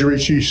the injury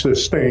she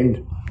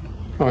sustained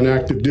on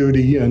active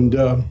duty. And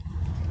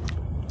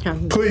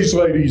please,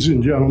 ladies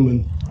and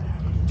gentlemen,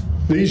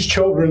 these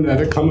children that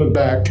are coming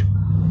back,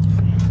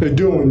 they're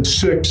doing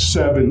 6,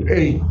 7,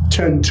 8,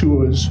 10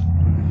 tours.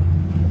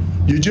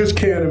 You just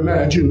can't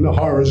imagine the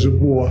horrors of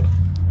war.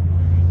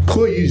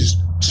 Please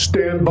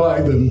stand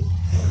by them,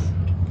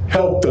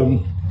 help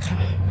them,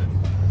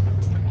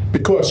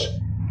 because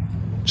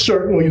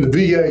certainly the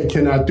VA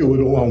cannot do it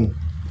alone.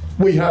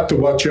 We have to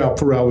watch out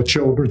for our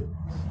children.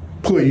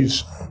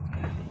 Please.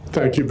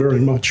 Thank you very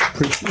much.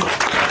 Appreciate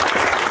it.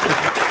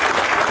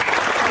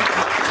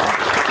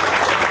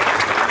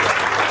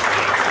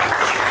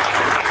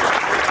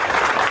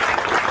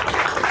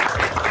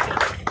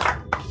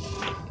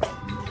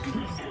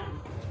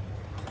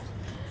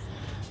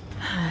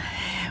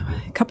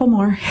 Couple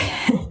more.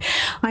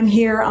 I'm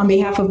here on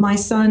behalf of my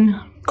son,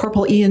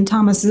 Corporal Ian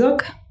Thomas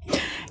Zook,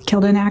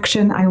 killed in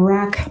action,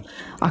 Iraq,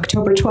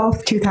 October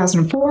 12th,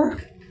 2004.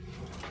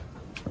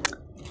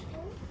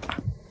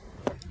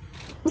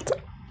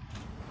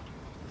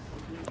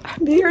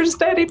 I'm here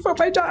standing for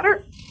my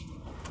daughter,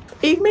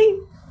 Amy.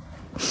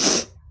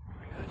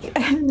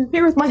 And I'm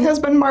here with my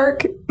husband,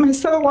 Mark, my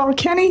son-in-law,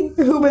 Kenny,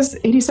 who was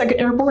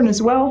 82nd Airborne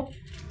as well,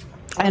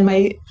 and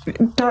my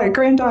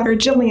granddaughter,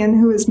 Jillian,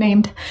 who is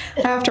named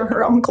after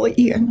her uncle,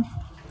 Ian.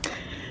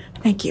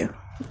 Thank you.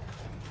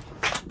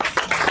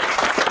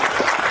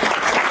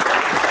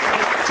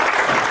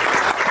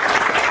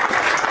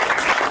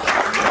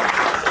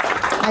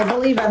 I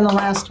believe I'm the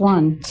last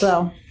one,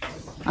 so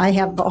I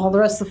have all the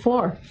rest of the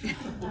floor.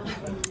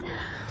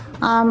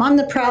 I'm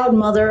the proud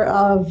mother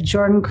of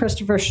Jordan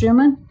Christopher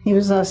Schumann. He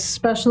was a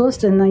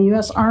specialist in the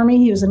U.S. Army.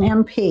 He was an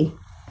MP.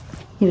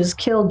 He was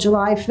killed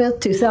July 5th,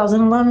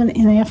 2011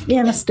 in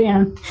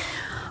Afghanistan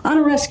on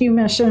a rescue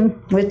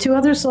mission with 2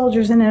 other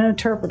soldiers and an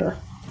interpreter.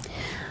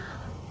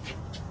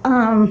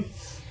 The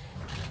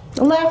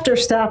laughter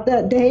stopped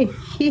that day.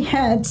 He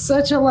had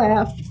such a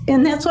laugh,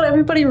 and that's what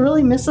everybody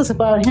really misses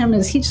about him,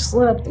 is he just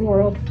lit up the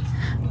world.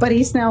 But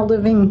he's now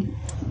living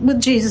with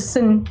Jesus,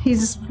 and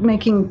he's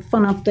making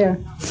fun up there.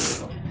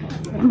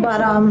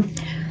 But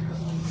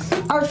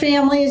our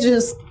families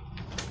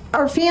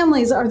are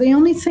the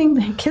only thing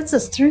that gets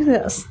us through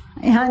this.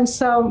 And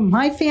so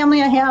my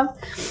family, I have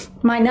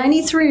my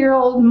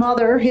 93-year-old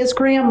mother, his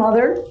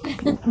grandmother,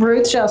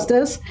 Ruth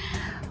Justice,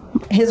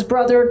 his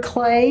brother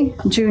Clay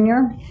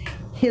Jr.,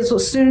 his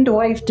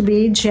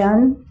soon-to-wife-to-be,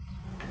 Jen.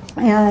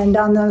 And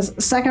on the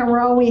second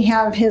row, we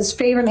have his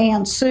favorite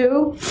Aunt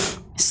Sue.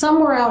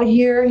 Somewhere out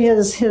here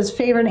is his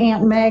favorite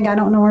Aunt Meg. I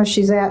don't know where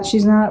she's at.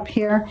 She's not up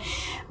here.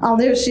 Oh,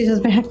 there she is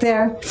back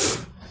there.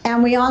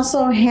 And we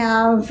also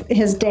have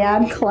his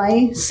dad,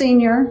 Clay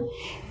Sr.,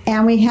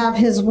 and we have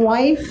his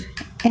wife,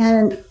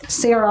 and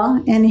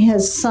Sarah, and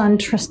his son,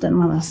 Tristan,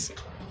 with us.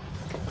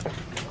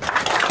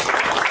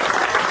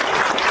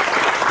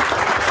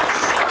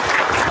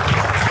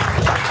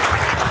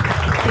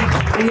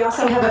 We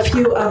also have a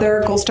few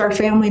other Gold Star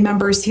family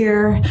members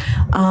here.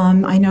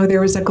 I know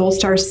there was a Gold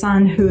Star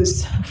son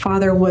whose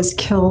father was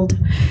killed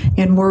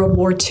in World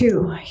War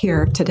II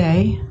here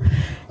today.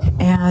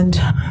 And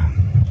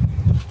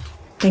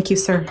thank you,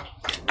 sir.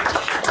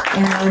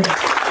 And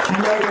I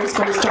know there's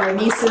Gold Star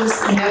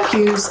nieces,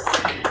 nephews,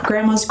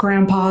 grandmas,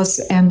 grandpas,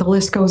 and the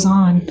list goes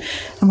on.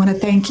 I want to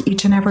thank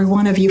each and every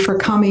one of you for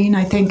coming.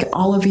 I thank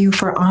all of you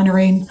for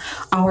honoring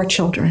our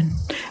children.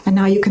 And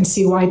now you can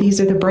see why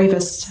these are the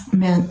bravest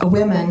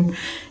women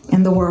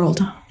in the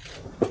world.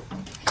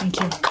 Thank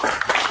you.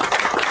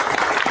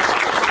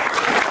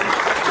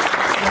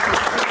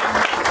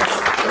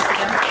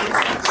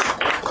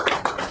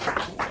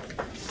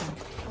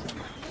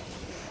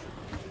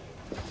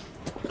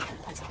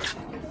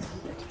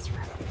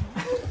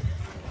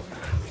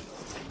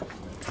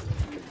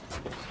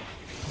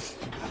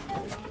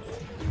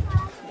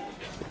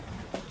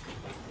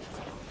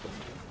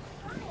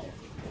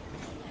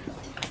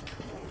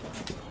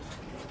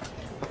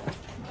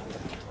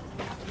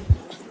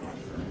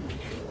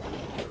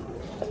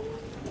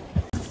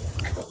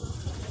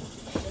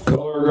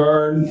 Color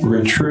guard,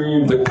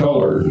 retrieve the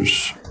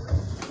colors.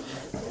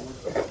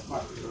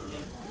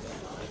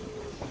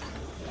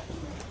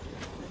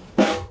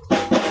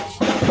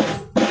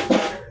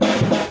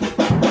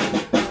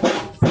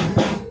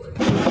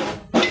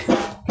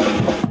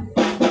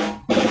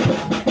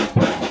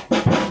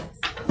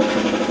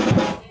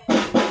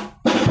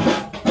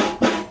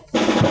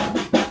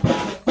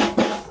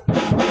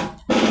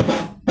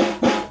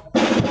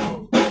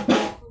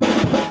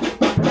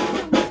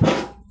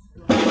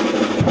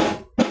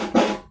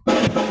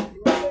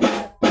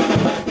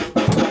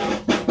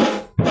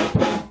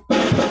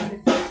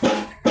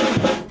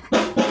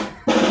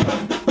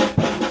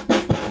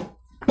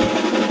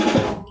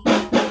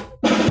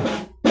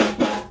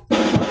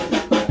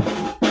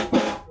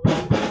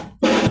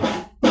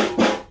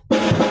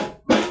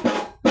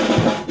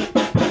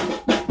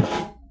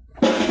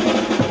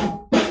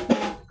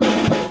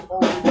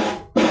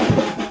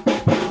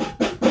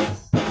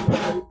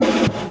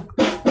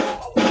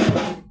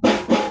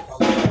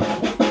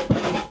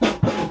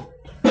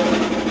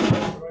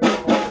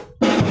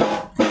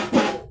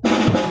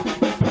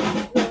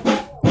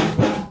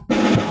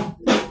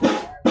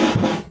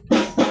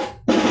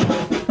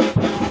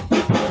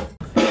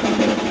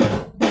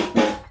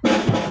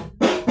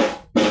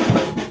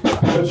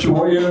 Mr.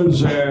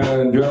 Williams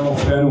and General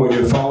Finn, would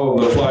you follow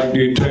the flag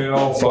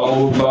detail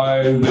followed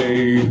by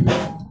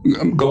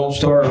the Gold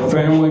Star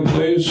family,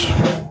 please?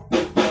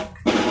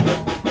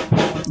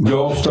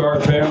 Gold Star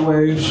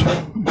families.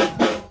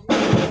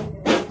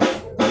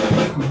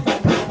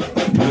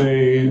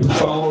 The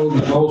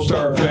Gold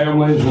Star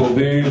families will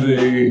be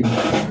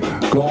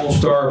the Gold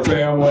Star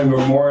Family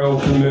Memorial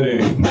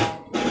Committee.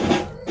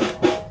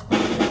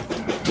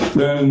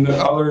 Then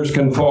others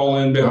can fall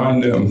in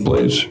behind them,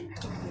 please.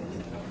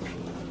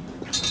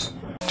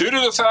 Due to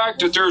the fact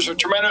that there's a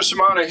tremendous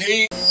amount of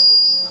heat,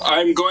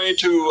 I'm going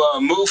to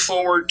move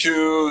forward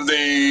to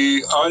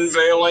the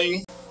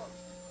unveiling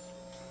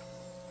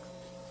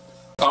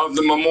of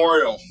the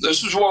memorial.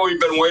 This is what we've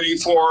been waiting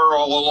for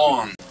all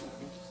along.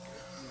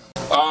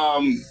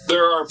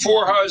 There are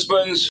 4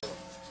 husbands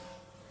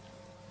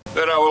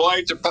that I would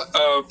like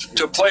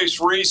to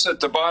place wreaths at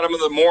the bottom of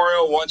the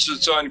memorial once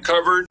it's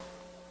uncovered.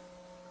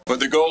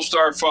 Would the Gold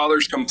Star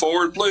fathers come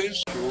forward,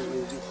 please?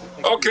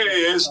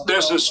 Okay,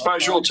 this is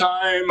special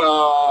time.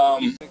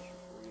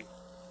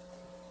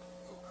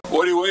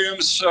 Woody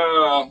Williams,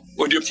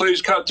 would you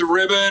please cut the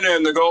ribbon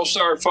and the Gold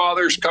Star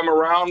fathers come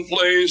around,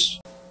 please?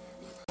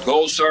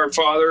 Gold Star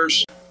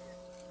fathers.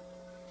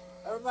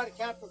 Everybody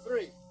count for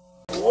 3.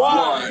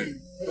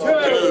 1,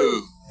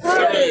 2,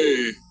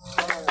 3.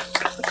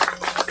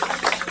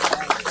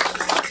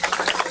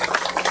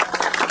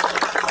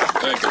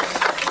 Thank you.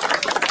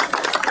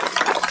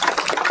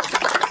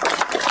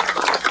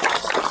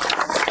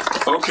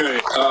 Okay,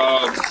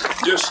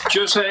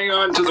 just hang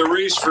on to the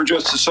wreaths for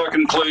just a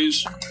second,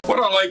 please. What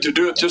I'd like to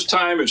do at this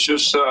time is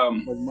just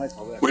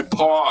we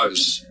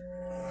pause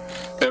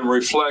and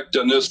reflect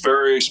on this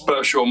very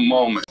special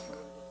moment.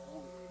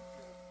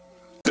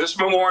 This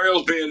memorial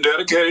is being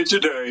dedicated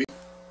today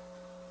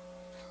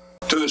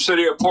to the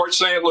city of Port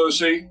St.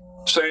 Lucie,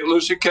 St.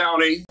 Lucie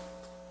County,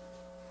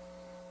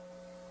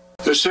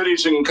 the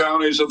cities and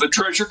counties of the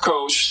Treasure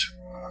Coast,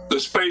 the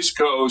Space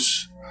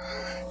Coast,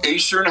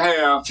 eastern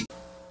half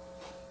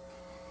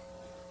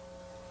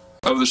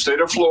of the state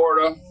of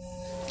Florida,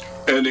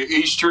 and the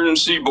eastern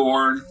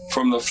seaboard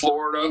from the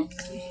Florida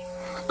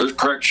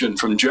correction,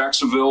 from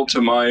Jacksonville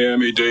to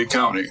Miami-Dade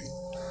County.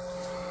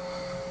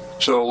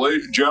 So,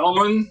 ladies and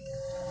gentlemen,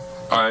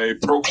 I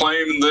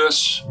proclaim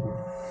this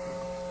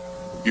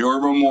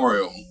your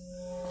memorial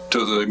to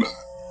the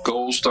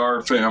Gold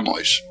Star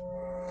families.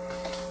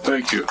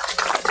 Thank you.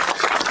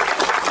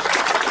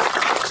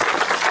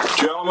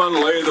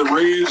 Gentlemen, lay the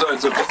wreaths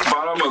at the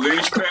bottom of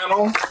each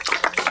panel.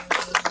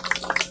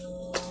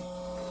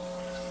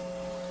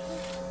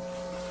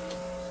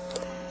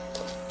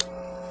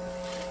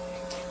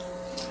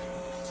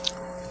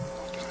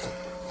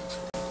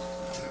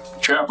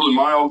 Chaplain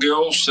Mile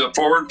Gill, step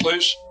forward,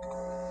 please.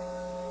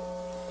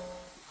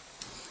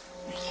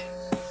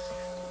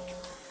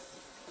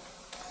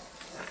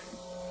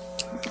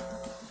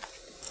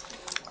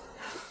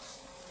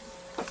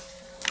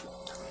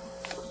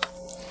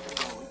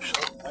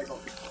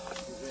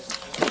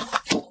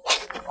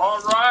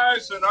 All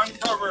rise and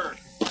uncover.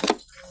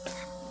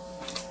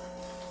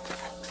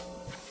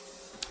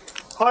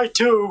 I,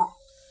 too,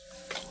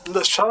 am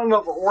the son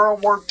of a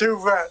World War II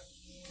vet,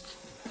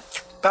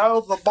 Battle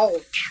of the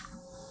Bulge.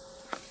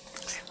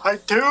 I,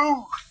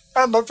 too,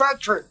 am a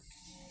veteran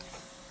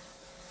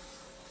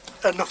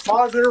and the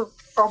father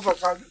of a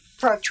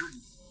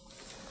veteran.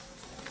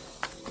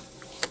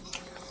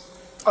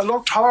 I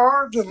looked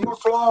hard and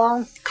looked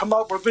long to come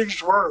up with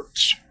these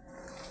words.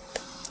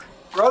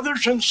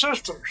 Brothers and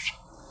sisters,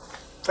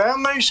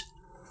 families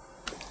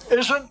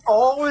isn't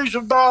always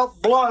about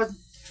blood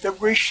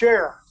that we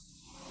share.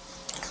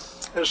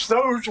 It's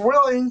those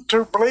willing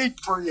to bleed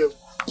for you.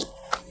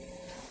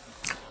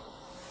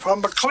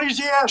 From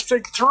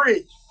Ecclesiastes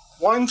 3,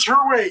 1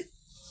 through 8.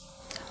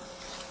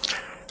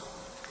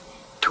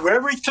 To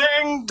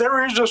everything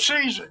there is a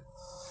season,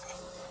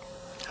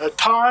 a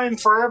time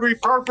for every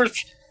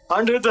purpose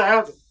under the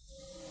heaven,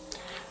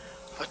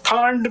 a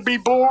time to be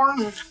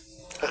born,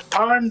 a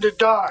time to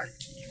die,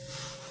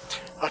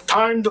 a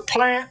time to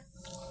plant,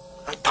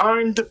 a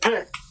time to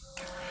pick,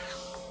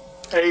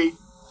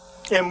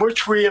 in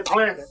which we have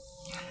planted,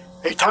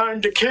 a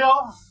time to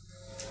kill,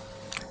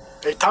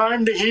 a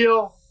time to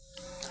heal,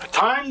 a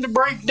time to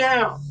break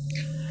down,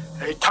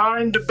 a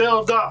time to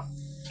build up,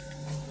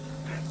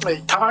 a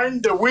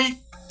time to weep,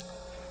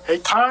 a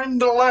time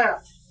to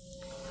laugh,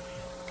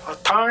 a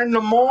time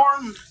to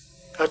mourn,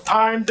 a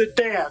time to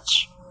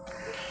dance,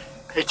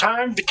 a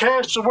time to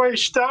cast away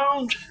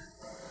stones,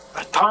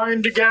 a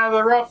time to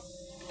gather up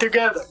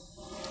together,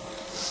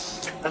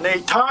 and a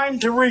time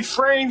to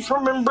refrain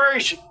from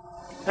embracing,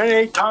 and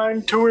a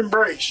time to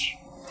embrace,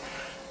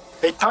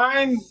 a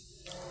time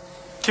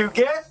to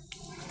get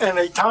and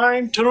a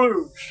time to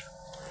lose,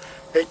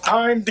 a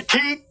time to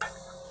keep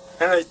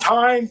and a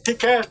time to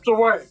cast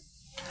away,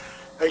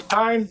 a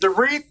time to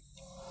reap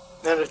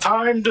and a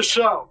time to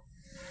sow,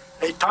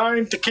 a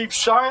time to keep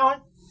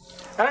silent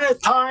and a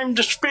time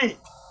to speak,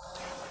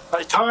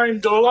 a time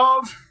to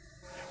love,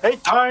 a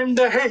time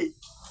to hate,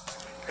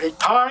 a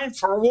time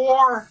for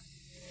war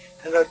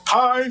and a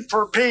time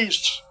for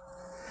peace.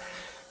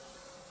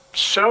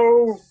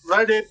 So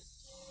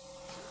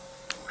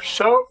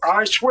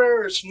I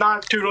swear it's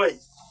not too late.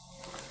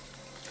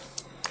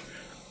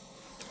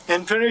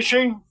 In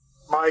finishing,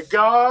 my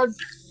God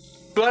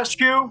bless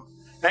you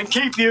and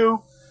keep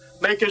you,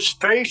 make his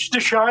face to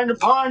shine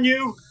upon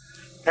you,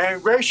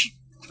 and grace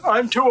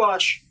unto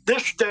us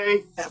this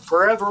day and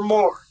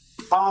forevermore.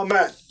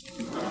 Amen.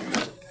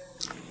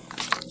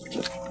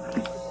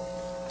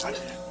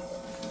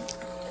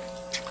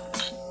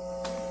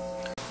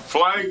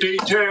 Flag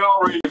detail,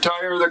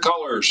 retire the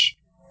colors.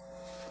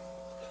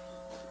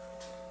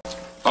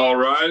 All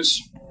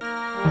rise.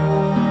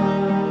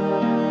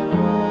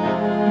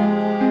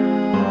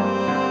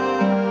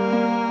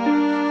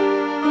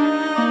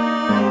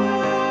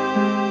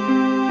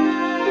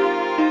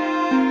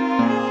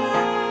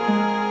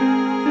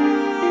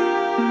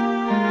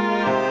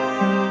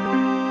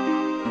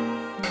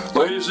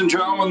 Ladies and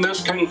gentlemen,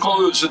 this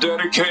concludes the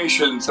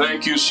dedication.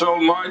 Thank you so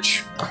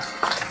much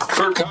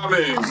for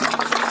coming.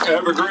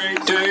 Have a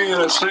great day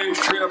and a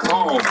safe trip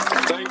home.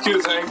 Thank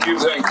you, thank you,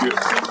 thank you.